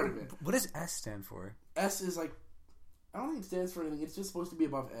like part of it. What does S stand for? S is like, I don't think it stands for anything. It's just supposed to be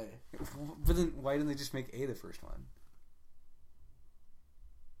above A. But then why didn't they just make A the first one?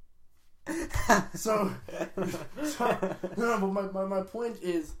 But my point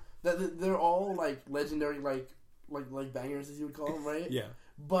is that they're all like legendary, like bangers, as you would call them, right? Yeah.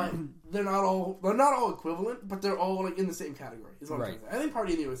 But they're not all equivalent, but they're all like in the same category. Is what I'm trying to say. I think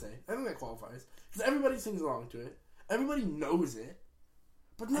Party in the USA. I think that qualifies because everybody sings along to it. Everybody knows it.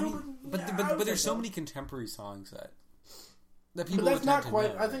 But but there's so many contemporary songs that people. But that's not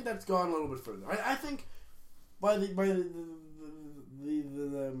quite. I think that's gone a little bit further. I think by the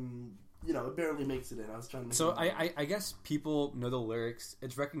you know, it barely makes it in. I was trying to. So I guess people know the lyrics.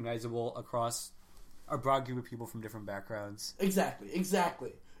 It's recognizable across a broad group of people from different backgrounds. Exactly.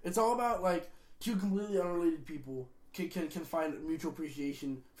 It's all about like two completely unrelated people can find mutual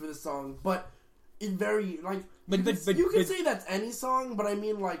appreciation for the song, but it very like. But you can say that's any song, but I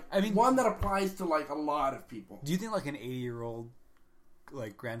mean one that applies to like a lot of people. Do you think like an 80-year-old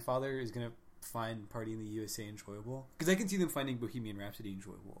like grandfather is gonna find Party in the USA enjoyable? Because I can see them finding Bohemian Rhapsody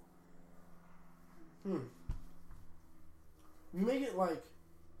enjoyable. You make it like...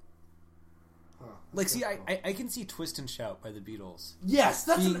 Like, see, I can see Twist and Shout by the Beatles. Yes,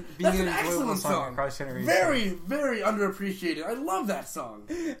 that's an excellent song. Across generations. Very, very underappreciated. I love that song.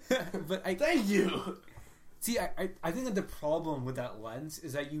 Thank you. See, I think that the problem with that lens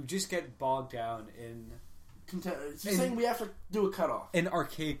is that you just get bogged down in... You're saying we have to do a cutoff. In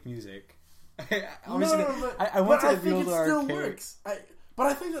archaic music. I want to be able to archaic. Still works. But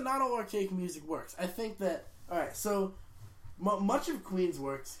I think that not all archaic music works. I think that... Alright, so... much of Queen's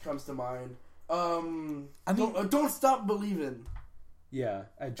works comes to mind. Don't Stop Believin'. Yeah,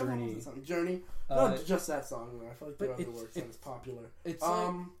 Journey. Journey. Not just that song. I feel like there are other works that is popular. It's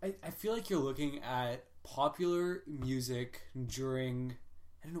I feel like you're looking at popular music during...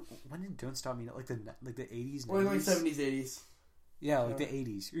 I don't know, when did Don't Stop Me Now? Like the 80s, 90s? Or like 70s, 80s. Yeah, like the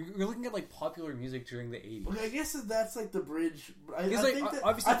 80s. You're looking at like popular music during the 80s. Okay, I guess that's like the bridge. I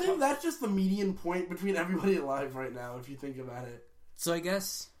think that's just the median point between everybody alive right now, if you think about it. So I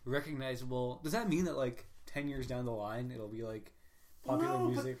guess recognizable. Does that mean that like 10 years down the line it'll be like popular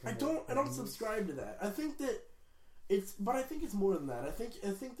music? I don't subscribe to that. I think that but I think it's more than that. I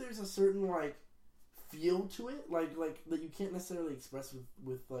think there's a certain like feel to it, like that you can't necessarily express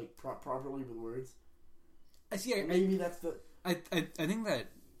with like properly with words. I see. Maybe that's the. I think that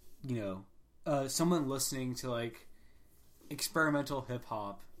someone listening to like experimental hip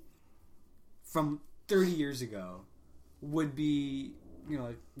hop from 30 years ago would be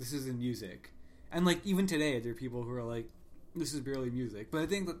like, this isn't music, and like even today there are people who are like, this is barely music. But I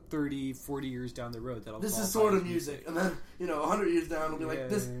think that 30, 40 years down the road, this is sort of music. And then 100 years down, it'll be like,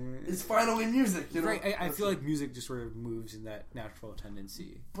 this is finally music. Right. I feel like music just sort of moves in that natural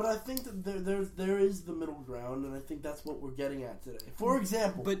tendency. But I think that there is the middle ground, and I think that's what we're getting at today. For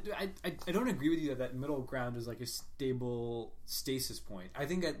example, but I don't agree with you that middle ground is like a stable stasis point. I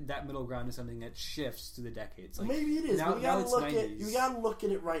think that middle ground is something that shifts through the decades. Like, maybe it is. But we gotta look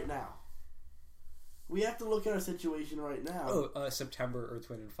at it right now. We have to look at our situation right now. September, Earth,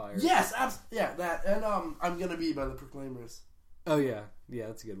 Wind, and Fire. Yes, that. And I'm Gonna Be by the Proclaimers. Oh, yeah. Yeah,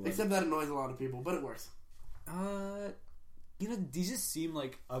 that's a good one. Except that annoys a lot of people, but it works. These just seem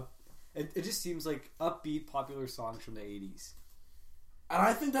like it just seems like upbeat, popular songs from the 80s. And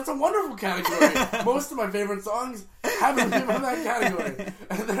I think that's a wonderful category. Most of my favorite songs happen to be from that category.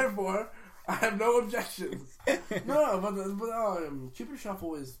 And therefore, I have no objections. But Cupid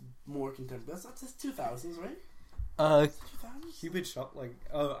Shuffle is more contemporary. That's 2000s, right? 2000s? Cupid Shuffle,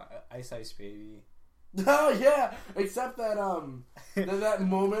 Ice Ice Baby. Oh yeah, except that that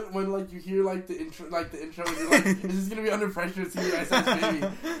moment when like you hear like the intro and you're like, is this gonna be under pressure to see Ice Ice Baby?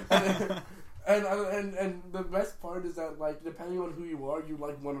 And the best part is that like depending on who you are, you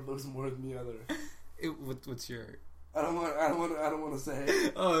like one of those more than the other. What's your? I don't want to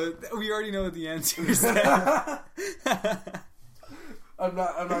say. Oh, we already know what the answer is. I'm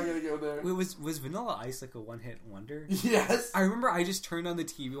not gonna go there. Wait, was Vanilla Ice like a one-hit wonder? Yes. I remember I just turned on the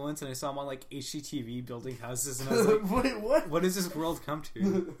TV once and I saw him on like HGTV building houses, and I was like, "Wait, what? What does this world come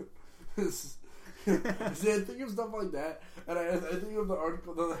to?" See, I think of stuff like that, and I think of the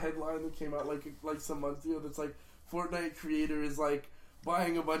article, the headline that came out like some months ago. That's like Fortnite creator is like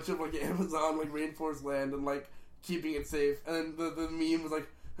buying a bunch of like Amazon like rainforest land and like keeping it safe, and then the meme was like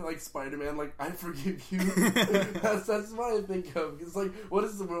Spider-Man, like, I forgive you. that's what I think of. It's like, what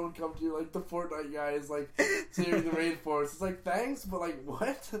does the world come to? Like, the Fortnite guy is like saving the rainforest. It's like, thanks, but like,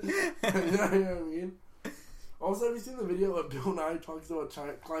 what? You know what I mean? Also, have you seen the video of Bill Nye talks about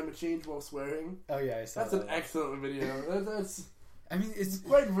climate change while swearing? Oh yeah, I saw that. That's an excellent video. That's. I mean, it's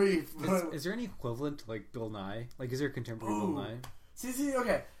quite brief. Is there any equivalent to like Bill Nye? Like, is there a contemporary Bill Nye? See,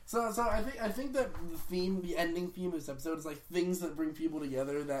 okay. So I think that the ending theme of this episode is like things that bring people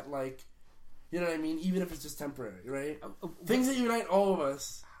together that like, you know what I mean? Even if it's just temporary, right? Things that unite all of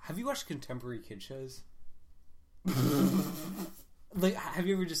us. Have you watched contemporary kid shows? Like, have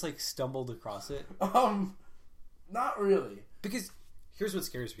you ever just like stumbled across it? Not really. Because here's what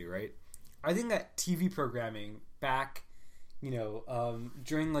scares me, right? I think that TV programming back,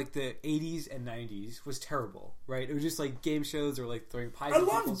 during like the 80s and 90s was terrible, right? It was just like game shows or like throwing pies. I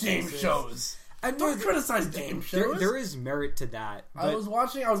love game shows. I don't criticize game shows. There is merit to that. I was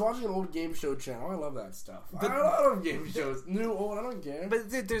watching an old game show channel. I love that stuff. I love game shows. New, old, I don't care. But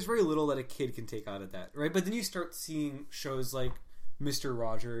there's very little that a kid can take out of that, right? But then you start seeing shows like Mr.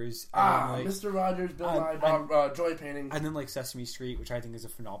 Rogers. Mr. Rogers, Bill Nye, Joy Painting. And then like Sesame Street, which I think is a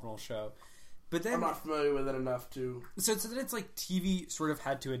phenomenal show. But then, I'm not familiar with it enough to. So then it's like TV sort of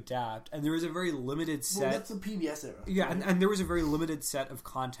had to adapt, and there was a very limited set. Well, that's the PBS era. Yeah, and there was a very limited set of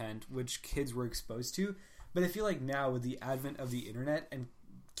content which kids were exposed to. But I feel like now with the advent of the internet and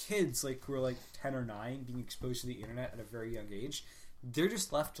kids like who are like 10 or 9 being exposed to the internet at a very young age, they're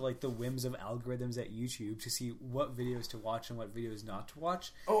just left to like the whims of algorithms at YouTube to see what videos to watch and what videos not to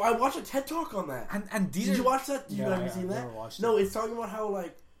watch. Oh, I watched a TED Talk on that. And did you watch that? Have you seen that? Never watched it. It's talking about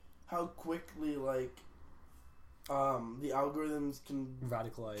how quickly the algorithms can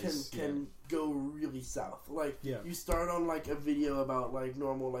radicalize, can go really south. Like you start on like a video about like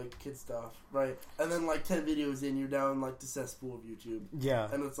normal like kid stuff, right? And then like 10 videos in, you're down like the cesspool of YouTube. Yeah,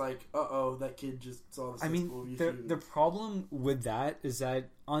 and it's like, that kid just saw the cesspool of YouTube. The problem with that is that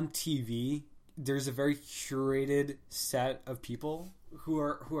on TV there's a very curated set of people who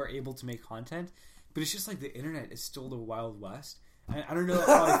are able to make content, but it's just like the internet is still the Wild West. I don't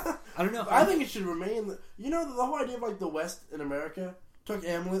know. I think it should remain. The whole idea of like the West in America took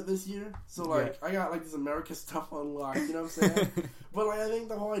AMLET this year, so I got like this America stuff unlocked. You know what I'm saying? But like I think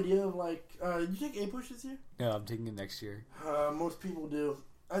the whole idea of like, you take A-Push this year? No, I'm taking it next year. Most people do,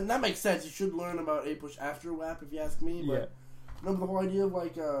 and that makes sense. You should learn about A-Push after WAP, if you ask me. But No, but the whole idea of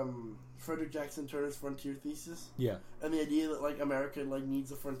like Frederick Jackson Turner's frontier thesis. Yeah. And the idea that like America like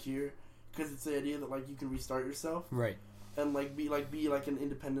needs a frontier because it's the idea that like you can restart yourself. Right. And like be an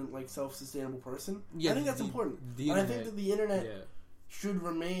independent, like self-sustainable person. Yeah, I think that's important. And I think that the internet should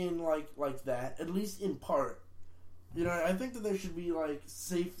remain like that, at least in part. You know, I think that there should be like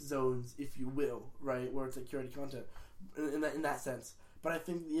safe zones, if you will, right, where it's like curated content, in that sense. But I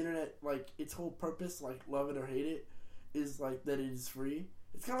think the internet, like its whole purpose, like love it or hate it, is like that it is free.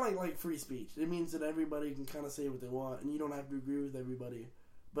 It's kind of like free speech. It means that everybody can kind of say what they want, and you don't have to agree with everybody,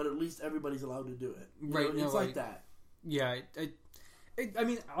 but at least everybody's allowed to do it. Right? It's like that. Yeah, I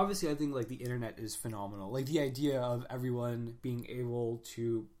mean, obviously, I think like the internet is phenomenal. Like the idea of everyone being able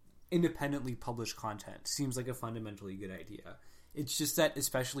to independently publish content seems like a fundamentally good idea. It's just that,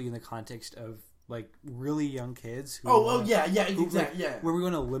 especially in the context of like really young kids. Who exactly. Where we're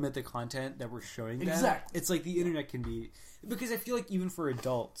going to limit the content that we're showing them. Exactly. It's like the internet can be, because I feel like even for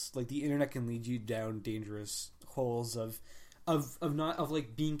adults, like the internet can lead you down dangerous holes of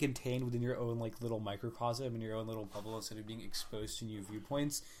like being contained within your own like little microcosm and your own little bubble instead of being exposed to new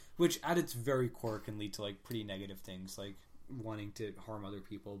viewpoints, which at its very core can lead to like pretty negative things like wanting to harm other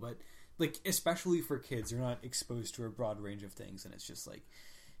people. But like especially for kids, they're not exposed to a broad range of things, and it's just like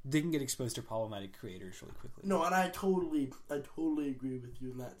they can get exposed to problematic creators really quickly. No, and I totally agree with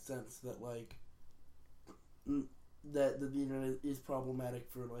you in that sense that like that the internet is problematic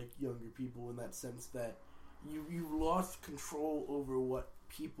for like younger people in that sense that you lost control over what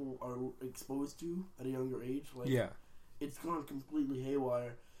people are exposed to at a younger age. Like, it's gone completely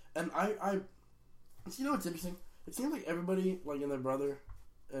haywire. And I you know what's interesting? It seems like everybody, like, and their brother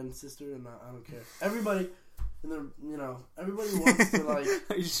and sister, and I don't care. Everybody, and their, everybody wants to, like,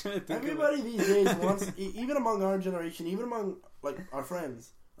 everybody these days wants, even among our generation, even among, like, our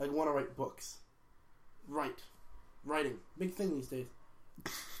friends, like, want to write books. Writing. Big thing these days.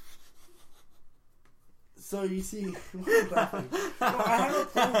 So you see, I have a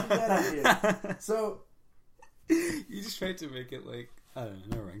plan to that idea. So you just tried to make it like I don't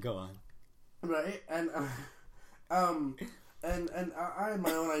know. Never mind. Go on. Right, and I had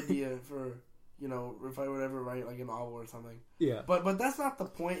my own idea for if I would ever write like a novel or something. Yeah. But that's not the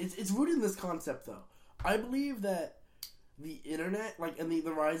point. It's rooted in this concept though. I believe that the internet, like, and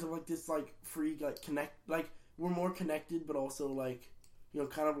the rise of like this like free like connect, like we're more connected, but also like.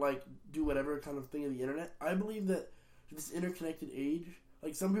 Kind of like do whatever kind of thing of the internet. I believe that this interconnected age,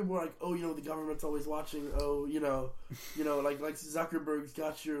 like some people are like, oh, the government's always watching. Oh, like Zuckerberg's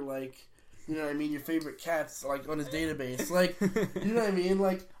got your like, your favorite cats like on his database. Like, you know what I mean?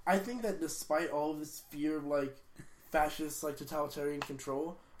 Like, I think that despite all of this fear of like fascist like totalitarian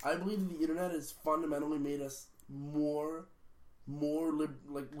control, I believe that the internet has fundamentally made us more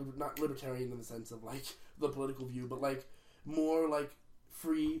not libertarian in the sense of like the political view, but like more like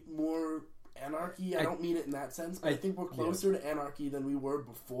free, more anarchy. I don't mean it in that sense, but I think we're closer to anarchy than we were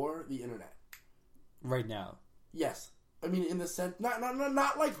before the internet. Right now. Yes. I mean, in the sense,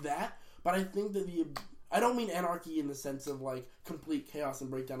 not like that, but I think that I don't mean anarchy in the sense of like complete chaos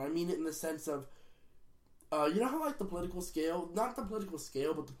and breakdown. I mean it in the sense of, you know how like the political scale, not the political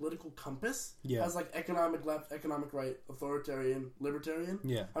scale, but the political compass has like economic left, economic right, authoritarian, libertarian.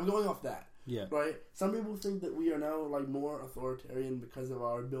 Yeah. I'm going off that. Yeah. Right? Some people think that we are now like more authoritarian because of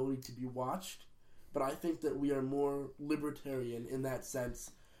our ability to be watched, but I think that we are more libertarian in that sense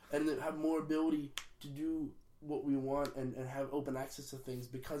and that have more ability to do what we want and have open access to things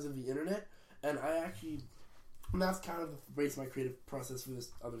because of the internet. And that's kind of the base of my creative process for this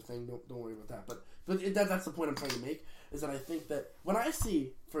other thing. Don't worry about that. But that's the point I'm trying to make, is that I think that when I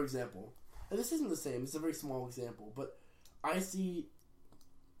see, for example, and this isn't the same, it's a very small example, but I see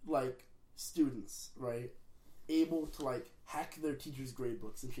like students, right, able to like hack their teachers' grade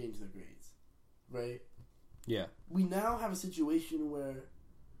books and change their grades, right? Yeah. We now have a situation where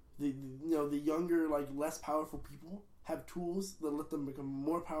the younger, like less powerful people have tools that let them become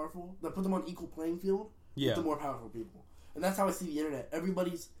more powerful, that put them on equal playing field with the more powerful people. And that's how I see the internet.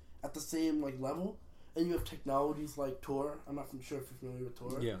 Everybody's at the same like level, and you have technologies like Tor. I'm not sure if you're familiar with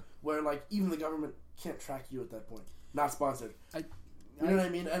Tor. Yeah. Where like even the government can't track you at that point. Not sponsored. You know what I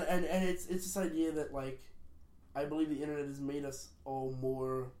mean? And it's this idea that, like, I believe the internet has made us all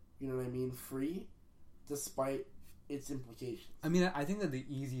more, free, despite its implications. I mean, I think that the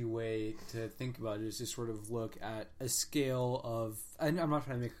easy way to think about it is to sort of look at a scale of, and I'm not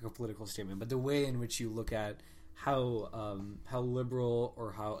trying to make a political statement, but the way in which you look at how liberal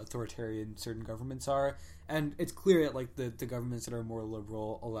or how authoritarian certain governments are. And it's clear that like the governments that are more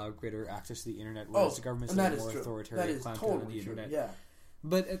liberal allow greater access to the internet, whereas the governments that are more authoritarian clamp down on the internet. Yeah.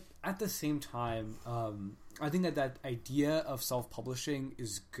 But at the same time, I think that idea of self-publishing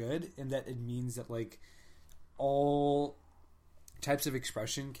is good in that it means that, like, all types of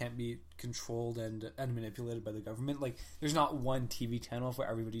expression can't be controlled and manipulated by the government. Like, there's not one TV channel for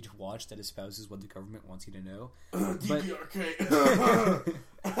everybody to watch that espouses what the government wants you to know. DPRK.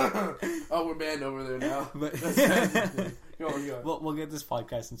 Oh, we're banned over there now. But go on. We'll get this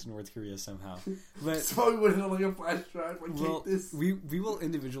podcast into North Korea somehow. But so we would have like a flash drive. Like, we'll, take this. we will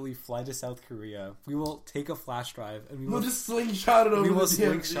individually fly to South Korea. We will take a flash drive and We'll just slingshot it over. We will the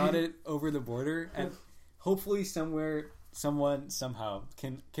slingshot it over the border, and hopefully somewhere, someone somehow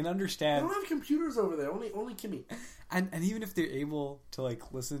can understand. They don't have computers over there. Only Kimmy. And even if they're able to,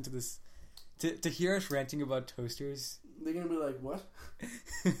 like, listen to this, to hear us ranting about toasters, they're gonna be like, "What?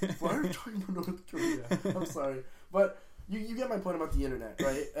 Why are you talking about North Korea?" I'm sorry, but you get my point about the internet,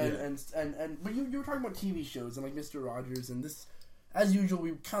 right? And but you were talking about TV shows and like Mr. Rogers and this. As usual,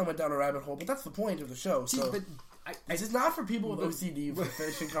 we kind of went down a rabbit hole, but that's the point of the show. So, this is not for people with OCD for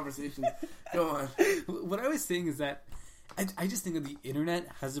finishing conversations. Go on. What I was saying is that I just think that the internet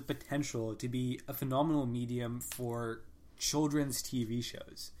has the potential to be a phenomenal medium for children's TV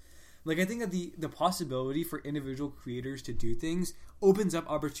shows. Like, I think that the possibility for individual creators to do things opens up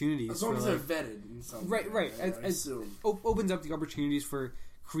opportunities. As long as they're vetted in some way. Right. Opens up the opportunities for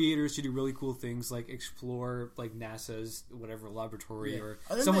creators to do really cool things, like explore, like, NASA's whatever laboratory, or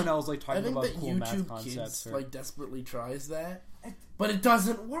someone else, like, talking about cool math concepts. Like, desperately tries that, but it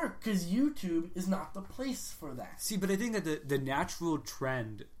doesn't work because YouTube is not the place for that. See, but I think that the natural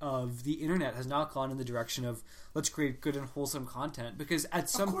trend of the internet has not gone in the direction of let's create good and wholesome content, because at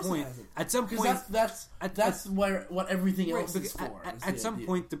some point that's what everything else is for. At some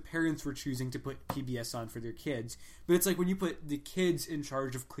point, the parents were choosing to put PBS on for their kids, but it's like when you put the kids in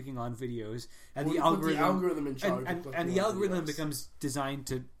charge of clicking on videos, and the algorithm in charge, and the algorithm becomes designed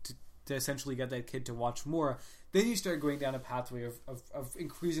to essentially get that kid to watch more. Then you start going down a pathway of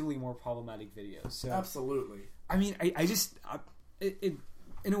increasingly more problematic videos. So, absolutely. I mean, I just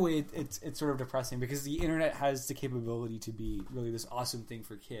in a way it's sort of depressing, because the internet has the capability to be really this awesome thing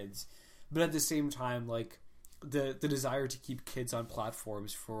for kids, but at the same time, like, the desire to keep kids on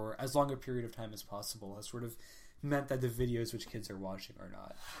platforms for as long a period of time as possible has sort of meant that the videos which kids are watching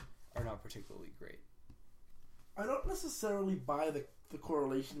are not particularly great. I don't necessarily buy the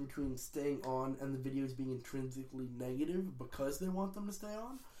correlation between staying on and the videos being intrinsically negative because they want them to stay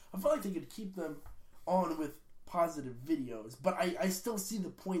on. I feel like they could keep them on with positive videos, but I still see the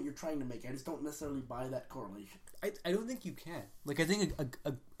point you're trying to make. I just don't necessarily buy that correlation. I don't think you can. Like, I think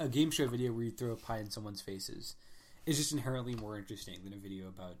a game show video where you throw a pie in someone's faces is just inherently more interesting than a video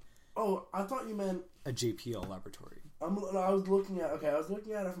about... Oh, I thought you meant... a JPL laboratory. I was looking at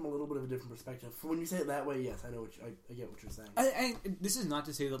it from a little bit of a different perspective. When you say it that way, yes, I know I get what you're saying. This is not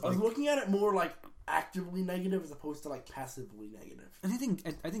to say that, like, I was looking at it more like actively negative as opposed to like passively negative. And I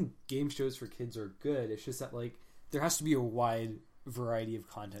think game shows for kids are good. It's just that, like, there has to be a wide variety of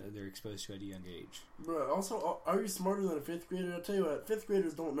content that they're exposed to at a young age. Bro, also, are you smarter than a 5th grader? I'll tell you what, 5th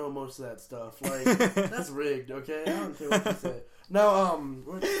graders don't know most of that stuff. Like, that's rigged, okay? I don't care what you say. Now,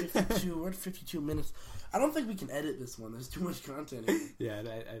 we're at 52 minutes. I don't think we can edit this one. There's too much content here. Yeah,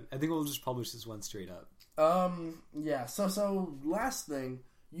 I think we'll just publish this one straight up. Yeah, so last thing,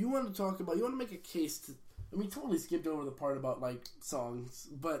 you want to make a case to... I mean, totally skipped over the part about, like, songs,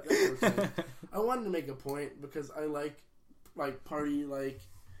 but that's okay. I wanted to make a point because I like party, like,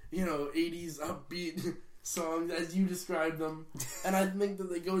 you know, 80s upbeat songs as you described them, and I think that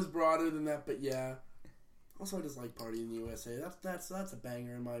it goes broader than that. But yeah, also I just like Party in the USA. That's a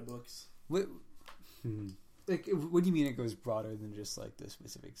banger in my books. Like, what do you mean it goes broader than just, like, the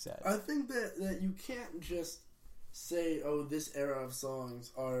specific set? I think that you can't just say, oh, this era of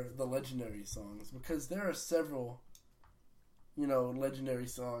songs are the legendary songs, because there are several, you know, legendary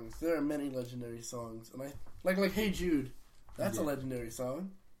songs. There are many legendary songs, and I like Hey Jude. That's a legendary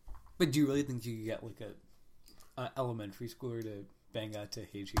song. But do you really think you could get, like, a elementary schooler to bang out to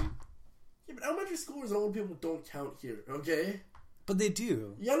Hey Jude? Yeah, but elementary schoolers and old people don't count here, okay? But they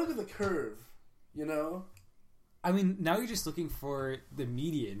do. You gotta look at the curve, you know? I mean, now you're just looking for the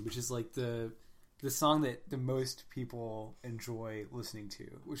median, which is, like, the song that the most people enjoy listening to,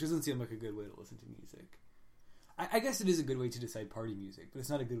 which doesn't seem like a good way to listen to music. I guess it is a good way to decide party music, but it's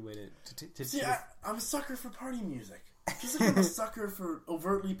not a good way to see, I'm a sucker for party music. Just like I'm a sucker for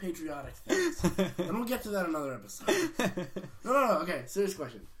overtly patriotic things. And we'll get to that in another episode. No, okay, serious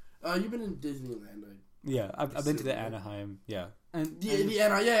question. You've been in Disneyland, right? Yeah, I've been to the Anaheim, yeah. And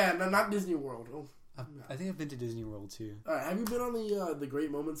not Disney World. Oh, I think I've been to Disney World, too. Alright, have you been on the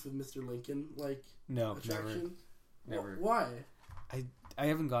Great Moments with Mr. Lincoln, like, no, attraction? Never. Why? I I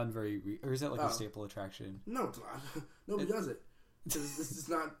haven't gone or is that like a staple attraction? No, it's not. Nobody does it. This is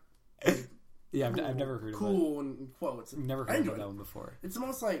not. Yeah, I've never heard of it. Cool and quotes. Never heard of that one before. It's the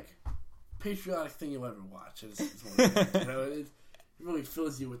most like patriotic thing you'll ever watch. It's one of the things, you know, it really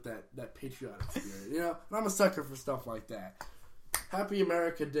fills you with that patriotic spirit. You know, and I'm a sucker for stuff like that. Happy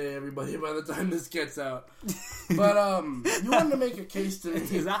America Day, everybody! By the time this gets out, but you wanted to make a case to me.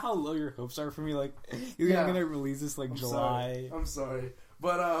 Is that how low your hopes are for me? Like, you're gonna release this like July. I'm sorry,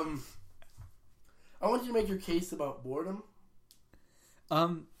 but I want you to make your case about boredom.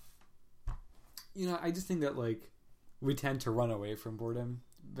 You know, I just think that like we tend to run away from boredom,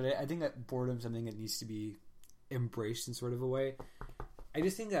 but I think that boredom is something that needs to be embraced in sort of a way. I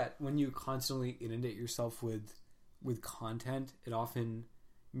just think that when you constantly inundate yourself with content, it often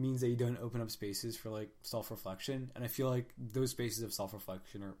means that you don't open up spaces for like self-reflection, and I feel like those spaces of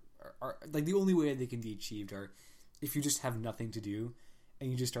self-reflection are like the only way that they can be achieved are if you just have nothing to do and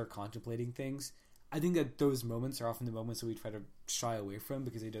you just start contemplating things. I think that those moments are often the moments that we try to shy away from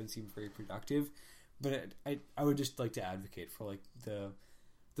because they don't seem very productive, but I would just like to advocate for like the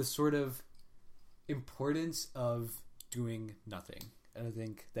sort of importance of doing nothing. And I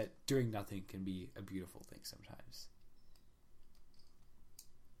think that doing nothing can be a beautiful thing sometimes.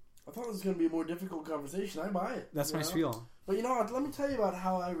 I thought it was going to be a more difficult conversation. I buy it. That's my spiel. But you know what? Let me tell you about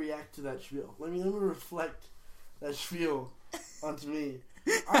how I react to that spiel. Let me reflect that spiel onto me.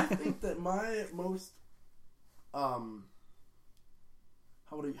 I think that my most... how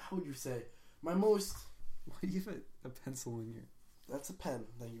would you say? My most... Why do you have a pencil in here? That's a pen.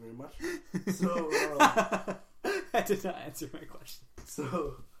 Thank you very much. So... that did not answer my question.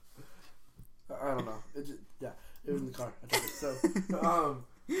 So... I don't know. It was in the car. I took it. So...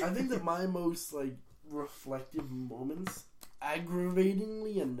 I think that my most, like, reflective moments,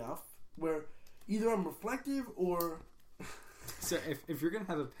 aggravatingly enough, where either I'm reflective or... So, if you're going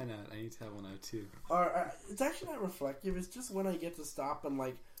to have a pen out, I need to have one out, too. It's actually not reflective. It's just when I get to stop and,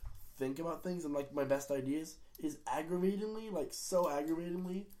 like, think about things and, like, my best ideas is aggravatingly, like, so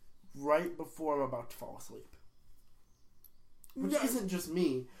aggravatingly, right before I'm about to fall asleep. Which isn't just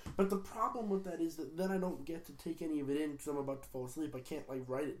me, but the problem with that is that then I don't get to take any of it in because I'm about to fall asleep. I can't like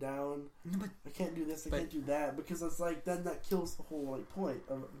write it down. I can't do this. I can't do that because it's like then that kills the whole like point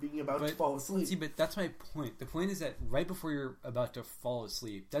of being about to fall asleep. See, but that's my point. The point is that right before you're about to fall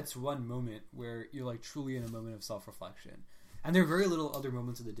asleep, that's one moment where you're like truly in a moment of self-reflection, and there are very little other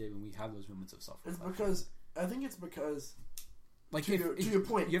moments of the day when we have those moments of self-reflection. I think it's because like to your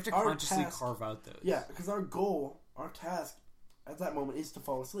point, you have to consciously carve out those. Yeah, because our task. At that moment is to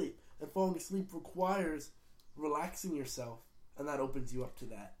fall asleep. And falling asleep requires relaxing yourself, and that opens you up to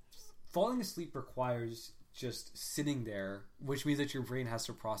that. Falling asleep requires just sitting there, which means that your brain has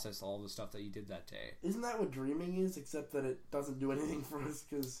to process all the stuff that you did that day. Isn't that what dreaming is, except that it doesn't do anything for us?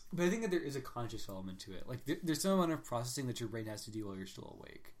 But I think that there is a conscious element to it. Like, there's some amount of processing that your brain has to do while you're still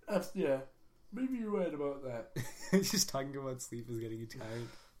awake. Yeah. Maybe you're right about that. Just talking about sleep is getting you tired.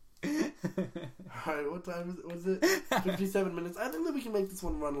 Alright, what time was it? 57 minutes. I think that we can make this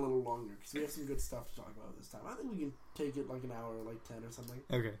one run a little longer because we have some good stuff to talk about this time. I think we can take it like an hour, like 10 or something.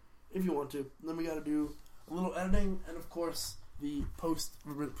 Okay. If you want to. And then we got to do a little editing and, of course, the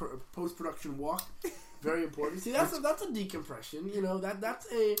post-production walk. Very important. See, that's a decompression. You know, that's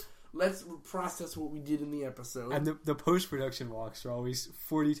a... Let's process what we did in the episode. And the post-production walks are always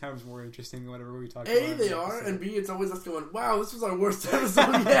 40 times more interesting than whatever we talk about. A, they are, and B, it's always us going, wow, this was our worst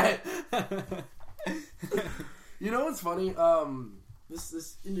episode yet. You know what's funny?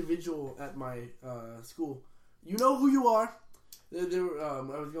 This individual at my school, you know who you are. They were,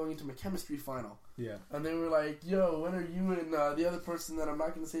 I was going into my chemistry final. Yeah. And they were like, yo, when are you and the other person that I'm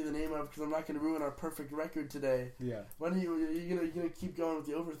not going to say the name of because I'm not going to ruin our perfect record today? Yeah. When are you gonna keep going with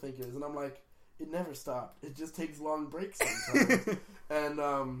the overthinkers? And I'm like, it never stopped. It just takes long breaks sometimes. and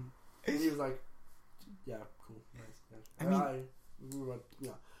he was like, yeah, cool. Nice.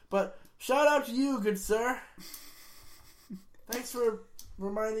 But shout out to you, good sir. Thanks for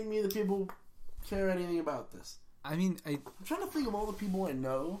reminding me that people care anything about this. I mean, I'm trying to think of all the people I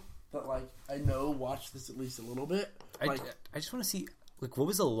know that, like, watch this at least a little bit. I just want to see, like, what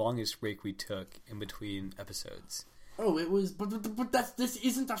was the longest break we took in between episodes? Oh, it was, but this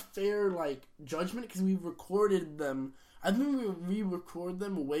isn't a fair, like, judgment, because we recorded them, I think we record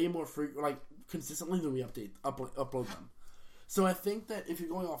them way more consistently than we upload them. So I think that if you're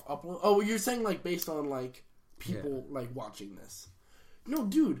going off upload, you're saying, like, based on, like, people, like, watching this. No,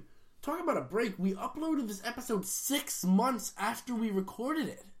 dude. Talk about a break. We uploaded this episode 6 months after we recorded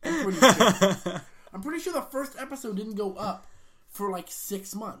it. I'm pretty sure the first episode didn't go up for like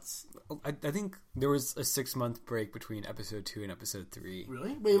 6 months. I think there was a 6-month break between episode 2 and episode 3.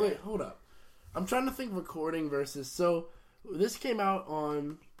 Really? Wait, hold up. I'm trying to think recording versus... So, this came out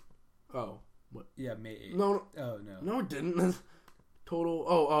on... Oh, what? Yeah, May 8th. No. Oh, no. No, it didn't. Total...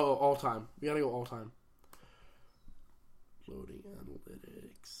 Oh, all time. We gotta go all time. Loading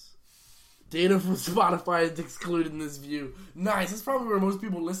analytics. Data from Spotify is excluded in this view. Nice. That's probably where most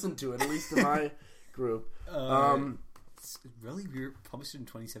people listen to it, at least in my group. Really? We were published in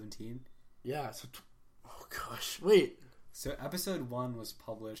 2017? Yeah. So oh, gosh. Wait. So, episode 1 was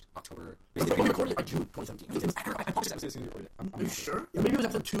published October. We recorded it by June 2017. I published episode as soon as we recorded it. Are you sure? Yeah, maybe it was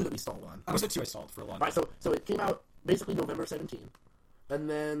episode 2 that we stalled on. Episode 2 I stalled for a long time. Right, so it came out basically November 17. And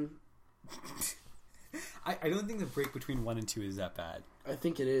then... I don't think the break between 1 and 2 is that bad. I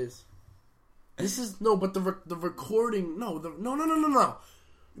think it is. This is... No, but the recording... No,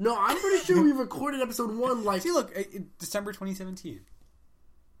 No, I'm pretty sure we recorded episode 1 like... See, look, December 2017.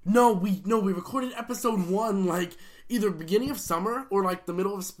 No, we recorded episode 1 like either beginning of summer or like the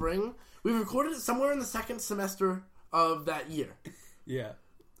middle of spring. We recorded it somewhere in the second semester of that year. Yeah.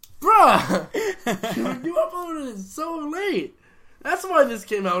 Bruh! You uploaded it so late. That's why this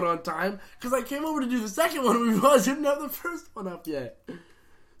came out on time. Because I came over to do the second one and we realized I didn't have the first one up yet.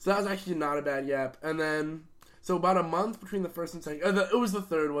 So that was actually not a bad yap. And then... So about a month between the first and second... it was the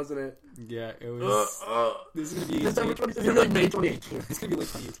third, wasn't it? Yeah, it was... this is going to be... December 2017, like May 2018. It's going to be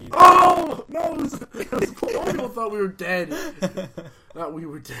like 2018. Oh! No! People thought we were dead. Not we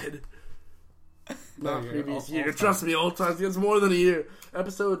were dead. Not previous year. Trust me, old times. It's more than a year.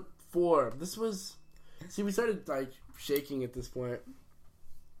 Episode 4. This was... See, we started, like, shaking at this point.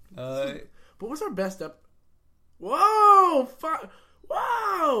 What was our best Whoa!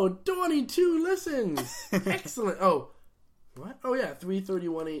 Wow! 22 listens! Excellent. Oh. What? Oh, yeah.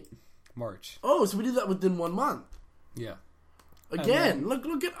 331.8. March. Oh, so we did that within 1 month. Yeah. Again,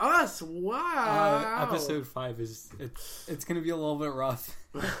 look at us. Wow. Episode 5 is... It's going to be a little bit rough.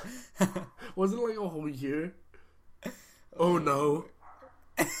 Wasn't it like a whole year? Oh, no.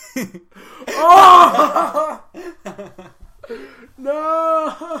 Oh!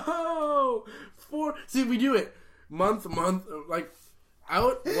 No! 4... See, we do it. Month, like...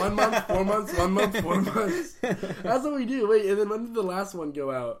 Out 1 month, 4 months, 1 month, 4 months. That's what we do. Wait, and then when did the last one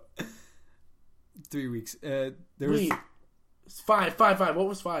go out? 3 weeks. Wait, 5. What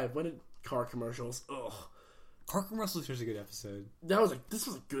was 5? When did car commercials? Ugh. Car commercials was a good episode. This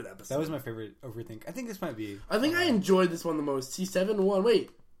was a good episode. That was my favorite overthink. I think this might be. I think I enjoyed this one the most. See, 7-1. Wait.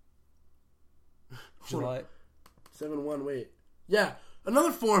 July. 7-1. Wait. Yeah,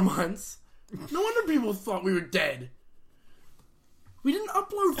 another 4 months. No wonder people thought we were dead. We didn't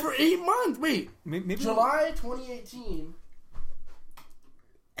upload for 8 months. Wait. Maybe July 2018.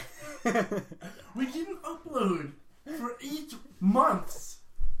 We didn't upload for 8 months.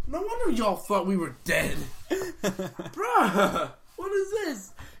 No wonder y'all thought we were dead. Bruh. What is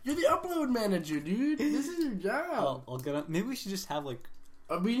this? You're the upload manager, dude. This is your job. I'll get on. Maybe we should just have like...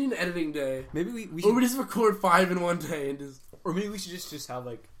 we need an editing day. Maybe we should... Or we just record 5 in one day and just... Or maybe we should just have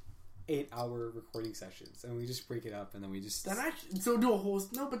like 8-hour recording sessions, and we just break it up, and then we just... Then so do a whole...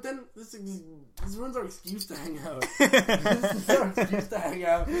 No, but then this ruins our excuse to hang out. This is our excuse to hang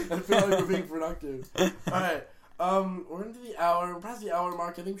out and feel like we're being productive. Alright, we're into the hour. We're past the hour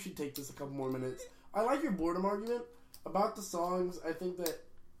mark. I think we should take this a couple more minutes. I like your boredom argument. About the songs, I think that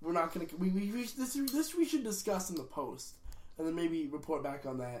we're not going to... This we should discuss in the post, and then maybe report back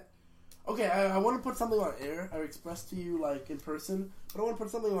on that. Okay, I want to put something on air. I expressed to you, like, in person, but I want to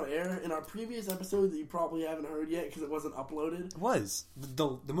put something on air in our previous episode that you probably haven't heard yet because it wasn't uploaded. It was.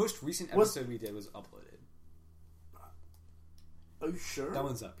 The most recent episode we did was uploaded. Are you sure? That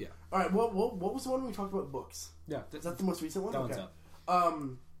one's up, yeah. Alright, what was the one we talked about books? Yeah. Is that the most recent one? That one's up.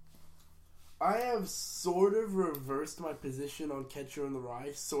 I have sort of reversed my position on Catcher in the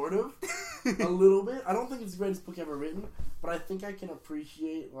Rye. Sort of. A little bit. I don't think it's the greatest book ever written, but I think I can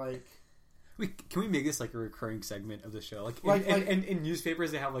appreciate, like... Can we make this like a recurring segment of the show? Like in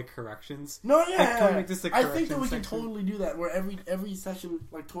newspapers, they have like corrections. No, yeah. Can we make this the I think that we section? can totally do that, where every session,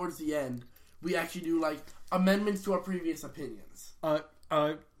 like towards the end, we actually do like amendments to our previous opinions. Or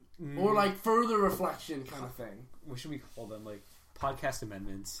like further reflection kind of thing. What should we call them? Like podcast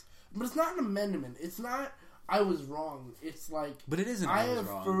amendments. But it's not an amendment. It's not... I was wrong. It's like... But it isn't I was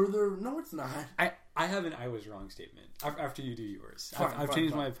wrong. Further... No, it's not. I have an I was wrong statement. After you do yours. I've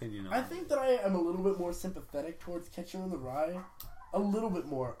changed my opinion on it. I think that I am a little bit more sympathetic towards Catcher in the Rye. A little bit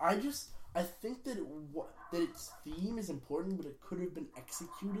more. I think that that its theme is important, but it could have been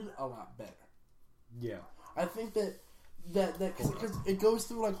executed a lot better. Yeah. I think that because it goes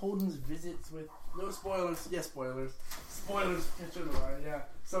through like Holden's visits with no spoilers. Yes, spoilers. Catcher in the Rye. Yeah.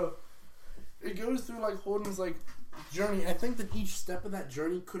 So it goes through like Holden's like journey. I think that each step of that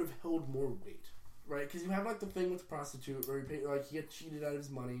journey could have held more weight, right? Because you have like the thing with the prostitute where he gets cheated out of his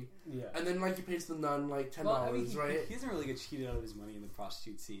money. Yeah. And then like he pays the nun like $10, right? He doesn't really get cheated out of his money in the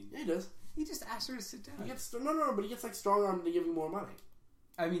prostitute scene. Yeah, he does. He just asks her to sit down. He gets but he gets like strong armed to give you more money.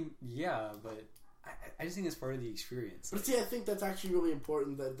 I mean, yeah, but I just think it's part of the experience. But see, I think that's actually really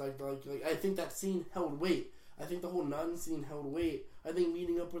important. That like I think that scene held weight. I think the whole nun scene held weight. I think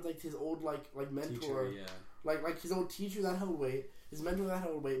meeting up with like his old like mentor, teacher, yeah. like his old teacher, that held weight. His mentor, that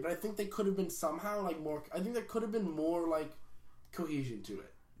held weight. But I think they could have been somehow like more. I think there could have been more like cohesion to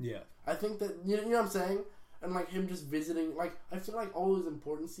it. Yeah. I think that you know what I'm saying. And, like, him just visiting, like, I feel like all those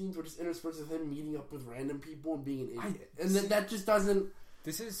important scenes were just interspersed with him meeting up with random people and being an idiot. And then that just doesn't...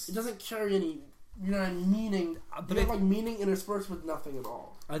 It doesn't carry any, you know, meaning. But you have, like, meaning interspersed with nothing at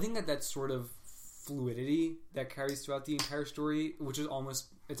all. I think that's sort of fluidity that carries throughout the entire story, which is almost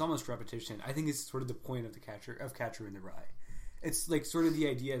repetition. I think it's sort of the point of Catcher in the Rye. It's, like, sort of the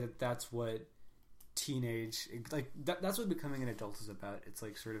idea that that's what teenage... Like, that's what becoming an adult is about. It's,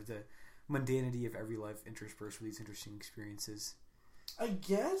 like, sort of the... mundanity of every life interspersed with these interesting experiences. I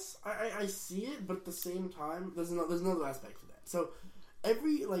guess I see it, but at the same time, there's another aspect to that. So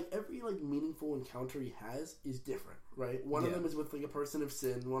every meaningful encounter he has is different, right? One of them is with like a person of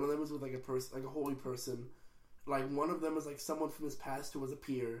sin. One of them is with like a holy person. Like one of them is like someone from his past who was a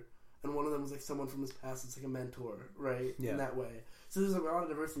peer, and one of them is like someone from his past that's like a mentor, right? Yeah. In that way. So there's like, a lot of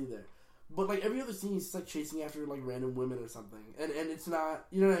diversity there. But like every other scene, he's just like chasing after like random women or something, and it's not,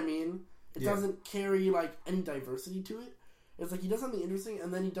 you know what I mean? It doesn't carry, like, any diversity to it. It's like he does something interesting,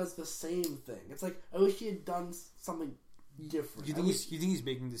 and then he does the same thing. It's like, I wish he had done something different. You think he's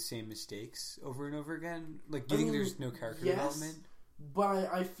making the same mistakes over and over again? Like, do you think there's no character development?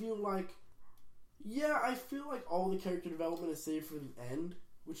 But I feel like... Yeah, I feel like all the character development is saved for the end,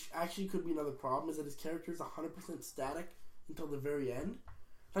 which actually could be another problem, is that his character is 100% static until the very end.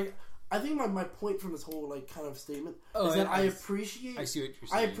 Like... I think my point from this whole like kind of statement is that I appreciate. I see what you're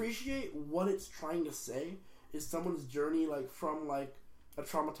saying. I appreciate what it's trying to say is someone's journey like from like a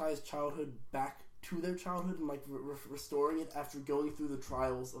traumatized childhood back to their childhood and like restoring it after going through the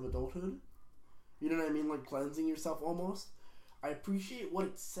trials of adulthood. You know what I mean? Like cleansing yourself almost. I appreciate what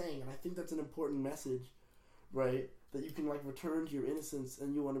it's saying, and I think that's an important message, right? That you can like return to your innocence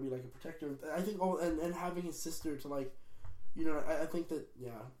and you want to be like a protector. I think and having his sister to like, you know, I think that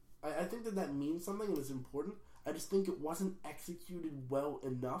I think that means something and is important. I just think it wasn't executed well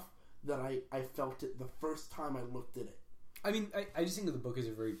enough that I felt it the first time I looked at it. I mean, I just think that the book is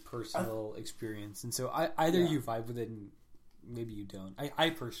a very personal experience, and so either you vibe with it and maybe you don't. I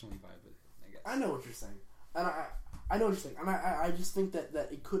personally vibe with it, I guess. I know what you're saying. And I know what you're saying. And I just think that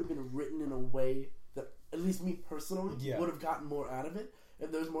it could have been written in a way that, at least me personally, would have gotten more out of it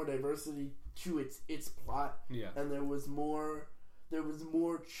if there was more diversity to its plot. Yeah. And there was more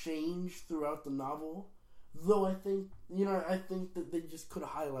change throughout the novel, though I think that they just could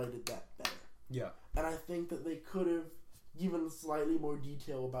have highlighted that better. Yeah. And I think that they could have given slightly more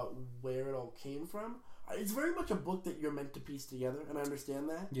detail about where it all came from. It's very much a book that you're meant to piece together, and I understand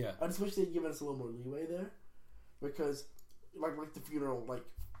that. Yeah. I just wish they'd given us a little more leeway there, because like the funeral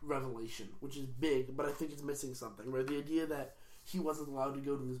revelation, which is big, but I think it's missing something. Right, the idea that he wasn't allowed to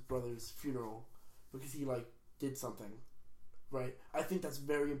go to his brother's funeral because he did something. Right, I think that's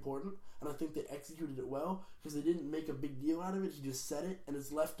very important, and I think they executed it well because they didn't make a big deal out of it. He just said it, and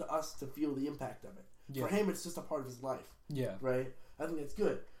it's left to us to feel the impact of it. Yeah. For him, it's just a part of his life. Yeah, right. I think that's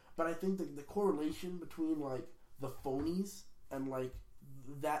good, but I think that the correlation between the phonies and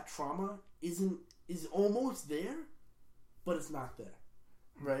that trauma is almost there, but it's not there.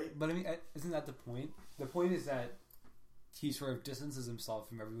 Right. But I mean, isn't that the point? The point is that he sort of distances himself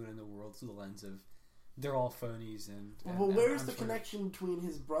from everyone in the world through the lens of they're all phonies well, where's the connection between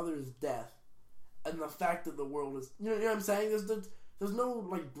his brother's death and the fact that the world is... You know what I'm saying? There's no,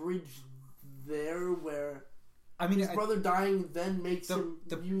 bridge there where... I mean, his brother dying then makes him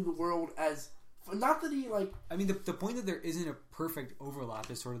view the world as... Not that he, I mean, the point that there isn't a perfect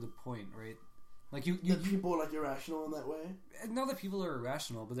overlap is sort of the point, right? That people are, irrational in that way? Not that people are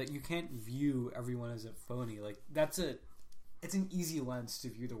irrational, but that you can't view everyone as a phony. It's an easy lens to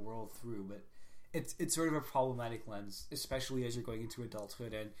view the world through, but... It's sort of a problematic lens, especially as you're going into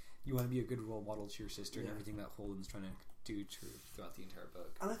adulthood and you want to be a good role model to your sister and everything that Holden's trying to do throughout the entire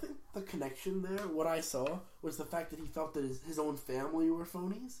book. And I think the connection there, what I saw, was the fact that he felt that his own family were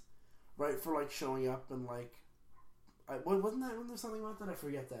phonies, right? For showing up and wasn't there something about that? I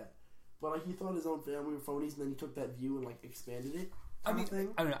forget that. but like he thought his own family were phonies, and then he took that view and like expanded it. I mean,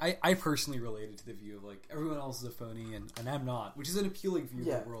 I don't know. I personally related to the view of like everyone else is a phony and I'm not, which is an appealing view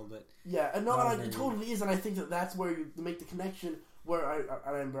of the world. But and it totally is, and I think that's where you make the connection. Where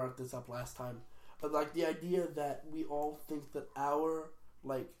I brought this up last time, but like the idea that we all think that our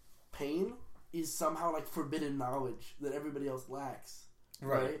like pain is somehow like forbidden knowledge that everybody else lacks,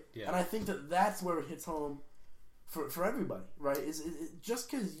 right? Yeah. And I think that's where it hits home for everybody, right? Is just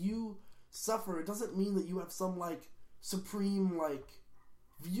because you suffer, it doesn't mean that you have some like supreme like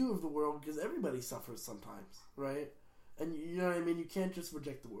view of the world, because everybody suffers sometimes, right? And you know what I mean? You can't just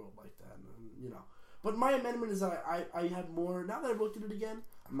reject the world like that, and, you know. But my amendment is that I have more, now that I've looked at it again,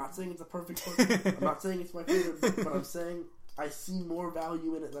 I'm not saying it's a perfect book, I'm not saying it's my favorite book, but I'm saying I see more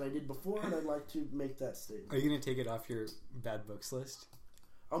value in it than I did before, and I'd like to make that statement. Are you going to take it off your bad books list?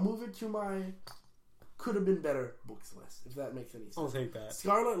 I'll move it to my could have been better books list, if that makes any sense. I'll take that.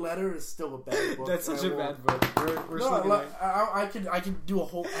 Scarlet Letter is still a bad book. That's such a bad book. I could do a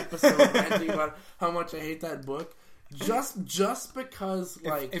whole episode ranting about how much I hate that book. Just because,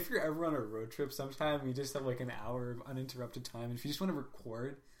 like... If you're ever on a road trip sometime, you just have like an hour of uninterrupted time, and if you just want to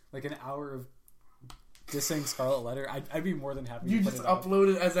record like an hour of just saying Scarlet Letter, I'd be more than happy to put just it up.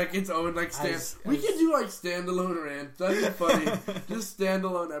 upload it as like its own like we could do like standalone rants. That'd be funny. Just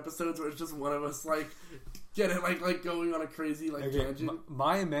standalone episodes where it's just one of us like get it like going on a crazy like tangent.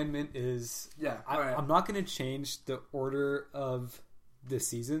 My amendment is I'm not going to change the order of the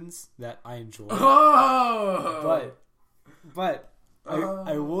seasons that I enjoy. But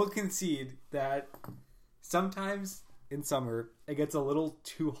I will concede that sometimes in summer it gets a little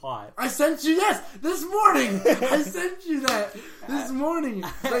too hot. I sent you this morning. I sent you that this morning.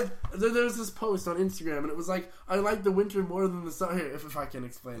 Like, there was this post on Instagram, and it was like, I like the winter more than the summer. Here, if I can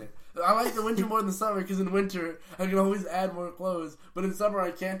explain it, I like the winter more than the summer because in winter I can always add more clothes, but in summer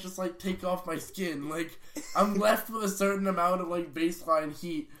I can't just like take off my skin. Like I'm left with a certain amount of like baseline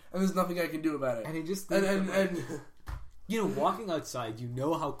heat, and there's nothing I can do about it. And he just and you know, walking outside, you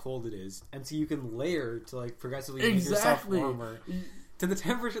know how cold it is, and so you can layer to like progressively make yourself warmer to the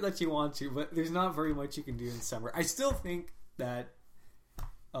temperature that you want to. But there's not very much you can do in summer. I still think that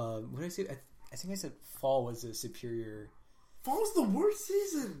what did I say? I think I said fall was a superior. Fall's the worst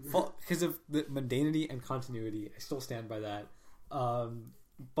season because of the mundanity and continuity. I still stand by that.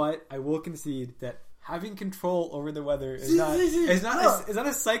 But I will concede that having control over the weather is not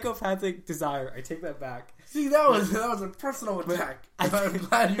a psychopathic desire. I take that back. See, that was a personal attack. I'm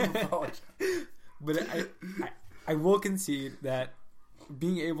glad you apologized. But I will concede that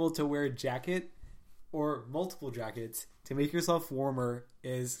being able to wear a jacket or multiple jackets to make yourself warmer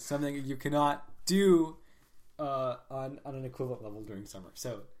is something you cannot do on an equivalent level during summer.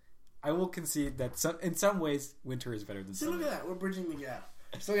 So I will concede that in some ways winter is better than summer. Look at that. We're bridging the gap.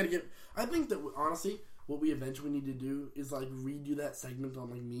 Still gotta get. I think that honestly, what we eventually need to do is like redo that segment on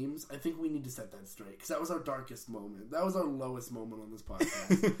like memes. I think we need to set that straight because that was our darkest moment. That was our lowest moment on this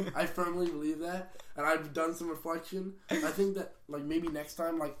podcast. I firmly believe that, and I've done some reflection. I think that like maybe next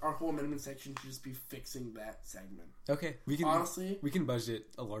time, like our whole amendment section should just be fixing that segment. Okay, we can budget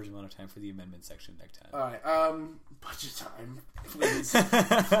a large amount of time for the amendment section next time. All right, budget time, please.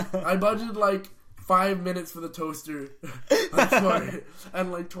 I budgeted like 5 minutes for the toaster,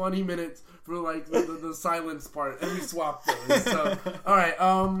 and like 20 minutes for like the silence part, and we swapped those. So, all right,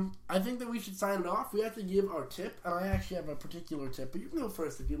 I think that we should sign it off. We have to give our tip, and I actually have a particular tip, but you can go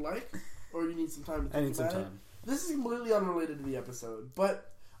first if you'd like, or you need some time to think about it. This is completely unrelated to the episode,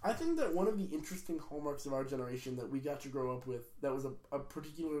 but I think that one of the interesting hallmarks of our generation that we got to grow up with, that was a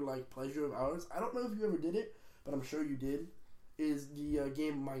particular like pleasure of ours. I don't know if you ever did it, but I'm sure you did. Is the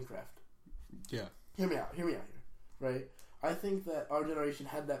game Minecraft? Yeah. Hear me out here, right? I think that our generation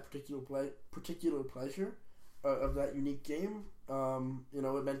had that particular pleasure of that unique game. You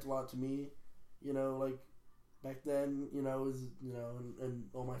know, it meant a lot to me. You know, like back then, you know, it was, you know, and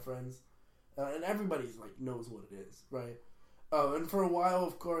all my friends, and everybody's like knows what it is, right? And for a while,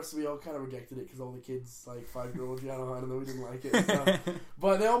 of course, we all kind of rejected it because all the kids like 5-year-olds got on and we didn't like it. So.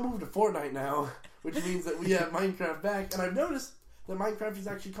 But they all moved to Fortnite now, which means that we have Minecraft back, and I've noticed that Minecraft is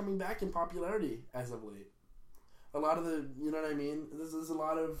actually coming back in popularity as of late. A lot of the, you know what I mean? There's a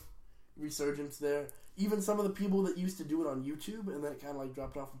lot of resurgence there. Even some of the people that used to do it on YouTube and then it kind of like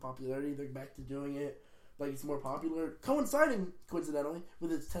dropped off in popularity, they're back to doing it. Like it's more popular, coinciding, coincidentally,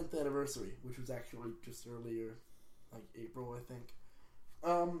 with its 10th anniversary, which was actually just earlier, like April, I think.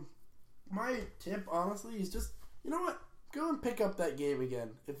 My tip, honestly, is just, you know what? Go and pick up that game again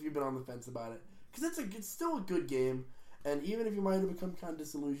if you've been on the fence about it. Because it's still a good game. And even if you might have become kind of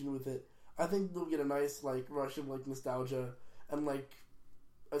disillusioned with it, I think you'll get a nice like rush of like nostalgia and like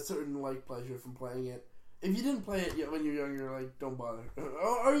a certain like pleasure from playing it. If you didn't play it when you're younger, like don't bother,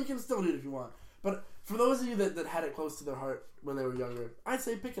 or you can still do it if you want. But for those of you that had it close to their heart when they were younger, I'd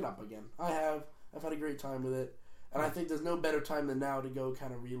say pick it up again. I've had a great time with it, and I think there's no better time than now to go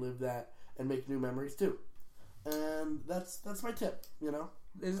kind of relive that and make new memories too. And that's my tip.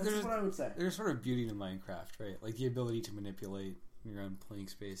 That's what I would say. There's sort of beauty to Minecraft, right? Like the ability to manipulate your own playing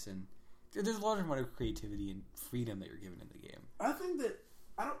space, and there's a large amount of creativity and freedom that you're given in the game. I think that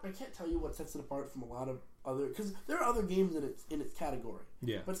I can't tell you what sets it apart from a lot of other, because there are other games in its category.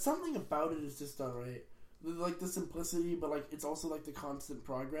 Yeah. But something about it is just done right. Like the simplicity, but like it's also like the constant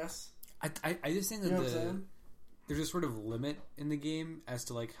progress. I just think that what I'm saying? There's a sort of limit in the game as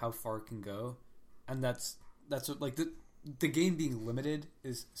to like how far it can go, and that's what like the game being limited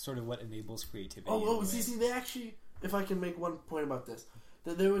is sort of what enables creativity. See, they actually, if I can make one point about this,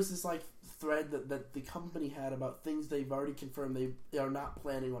 that there was this like thread that the company had about things they've already confirmed they are not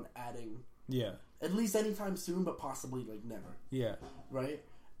planning on adding. Yeah. At least anytime soon, but possibly like never. Yeah. Right?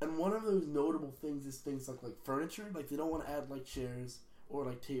 And one of those notable things is things like furniture. Like they don't want to add like chairs or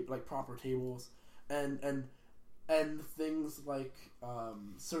like proper tables and things like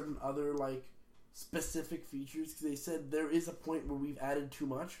certain other like specific features, because they said there is a point where we've added too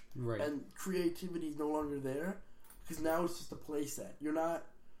much, right? And creativity is no longer there because now it's just a play set. You're not,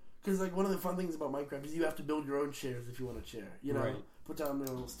 because like one of the fun things about Minecraft is you have to build your own chairs if you want a chair. Right. Put down a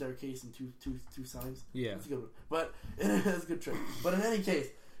little staircase and two signs. Yeah, that's a good one. But it's a good trick. But in any case,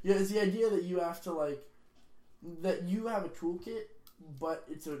 yeah, it's the idea that you have to like that you have a toolkit, but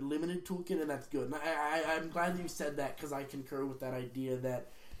it's a limited toolkit, and that's good. And I'm glad that you said that, because I concur with that idea that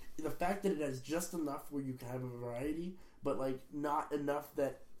the fact that it has just enough where you can have a variety, but like not enough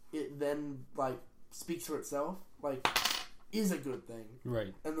that it then like speaks for itself, like is a good thing.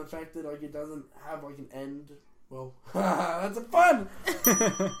 Right. And the fact that like it doesn't have like an end, well, that's a fun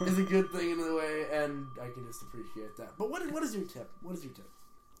is a good thing in a way, and I can just appreciate that. But what is your tip? What is your tip?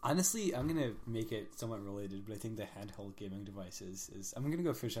 Honestly, I'm gonna make it somewhat related, but I think the handheld gaming devices is. I'm gonna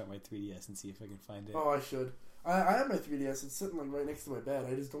go fish out my 3DS and see if I can find it. Oh, I should. I have my 3DS. It's sitting like right next to my bed.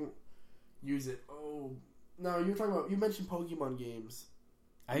 I just don't use it. Oh no, you mentioned Pokemon games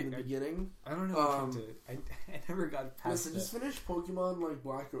in the beginning. I don't know. I never got past. Listen, just finish Pokemon like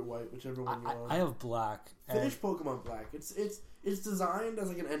Black or White, whichever one you want. I have Black. Finish Pokemon Black. It's designed as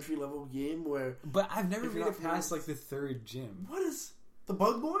like an entry level game where. But I've never made it past like the third gym. What is the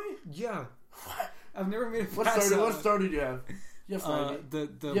Bug Boy? Yeah. What? I've never made it past. What star did you have? You have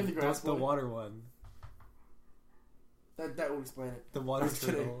the water one. That would explain it. The water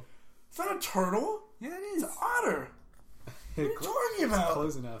turtle. It's not a turtle. Yeah, it is. It's an otter. What are you talking about?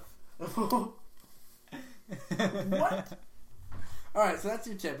 Close enough. What? Alright, so that's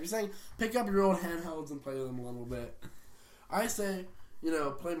your tip. You're saying pick up your old handhelds and play with them a little bit. I say,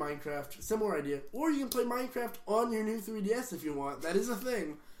 play Minecraft. Similar idea. Or you can play Minecraft on your new 3DS if you want. That is a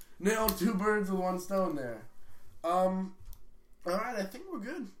thing. Nail two birds with one stone there. Alright, I think we're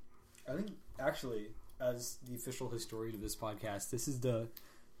good. I think, actually, as the official historian of this podcast, this is the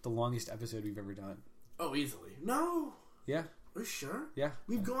longest episode we've ever done. Oh, easily. No. Yeah. Are you sure? Yeah.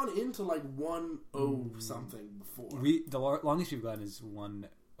 We've gone into like 1:0 something before. The longest we've gone is 1:08,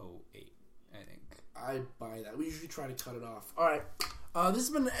 I think. I buy that. We usually try to cut it off. All right. This has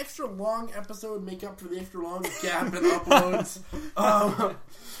been an extra long episode, make up for the extra long gap in uploads.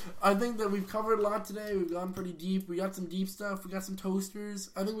 I think that we've covered a lot today. We've gone pretty deep. We got some deep stuff. We got some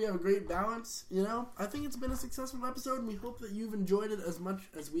toasters. I think we have a great balance. I think it's been a successful episode, and we hope that you've enjoyed it as much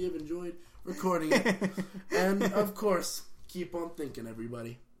as we have enjoyed recording it. And, of course, keep on thinking,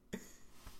 everybody.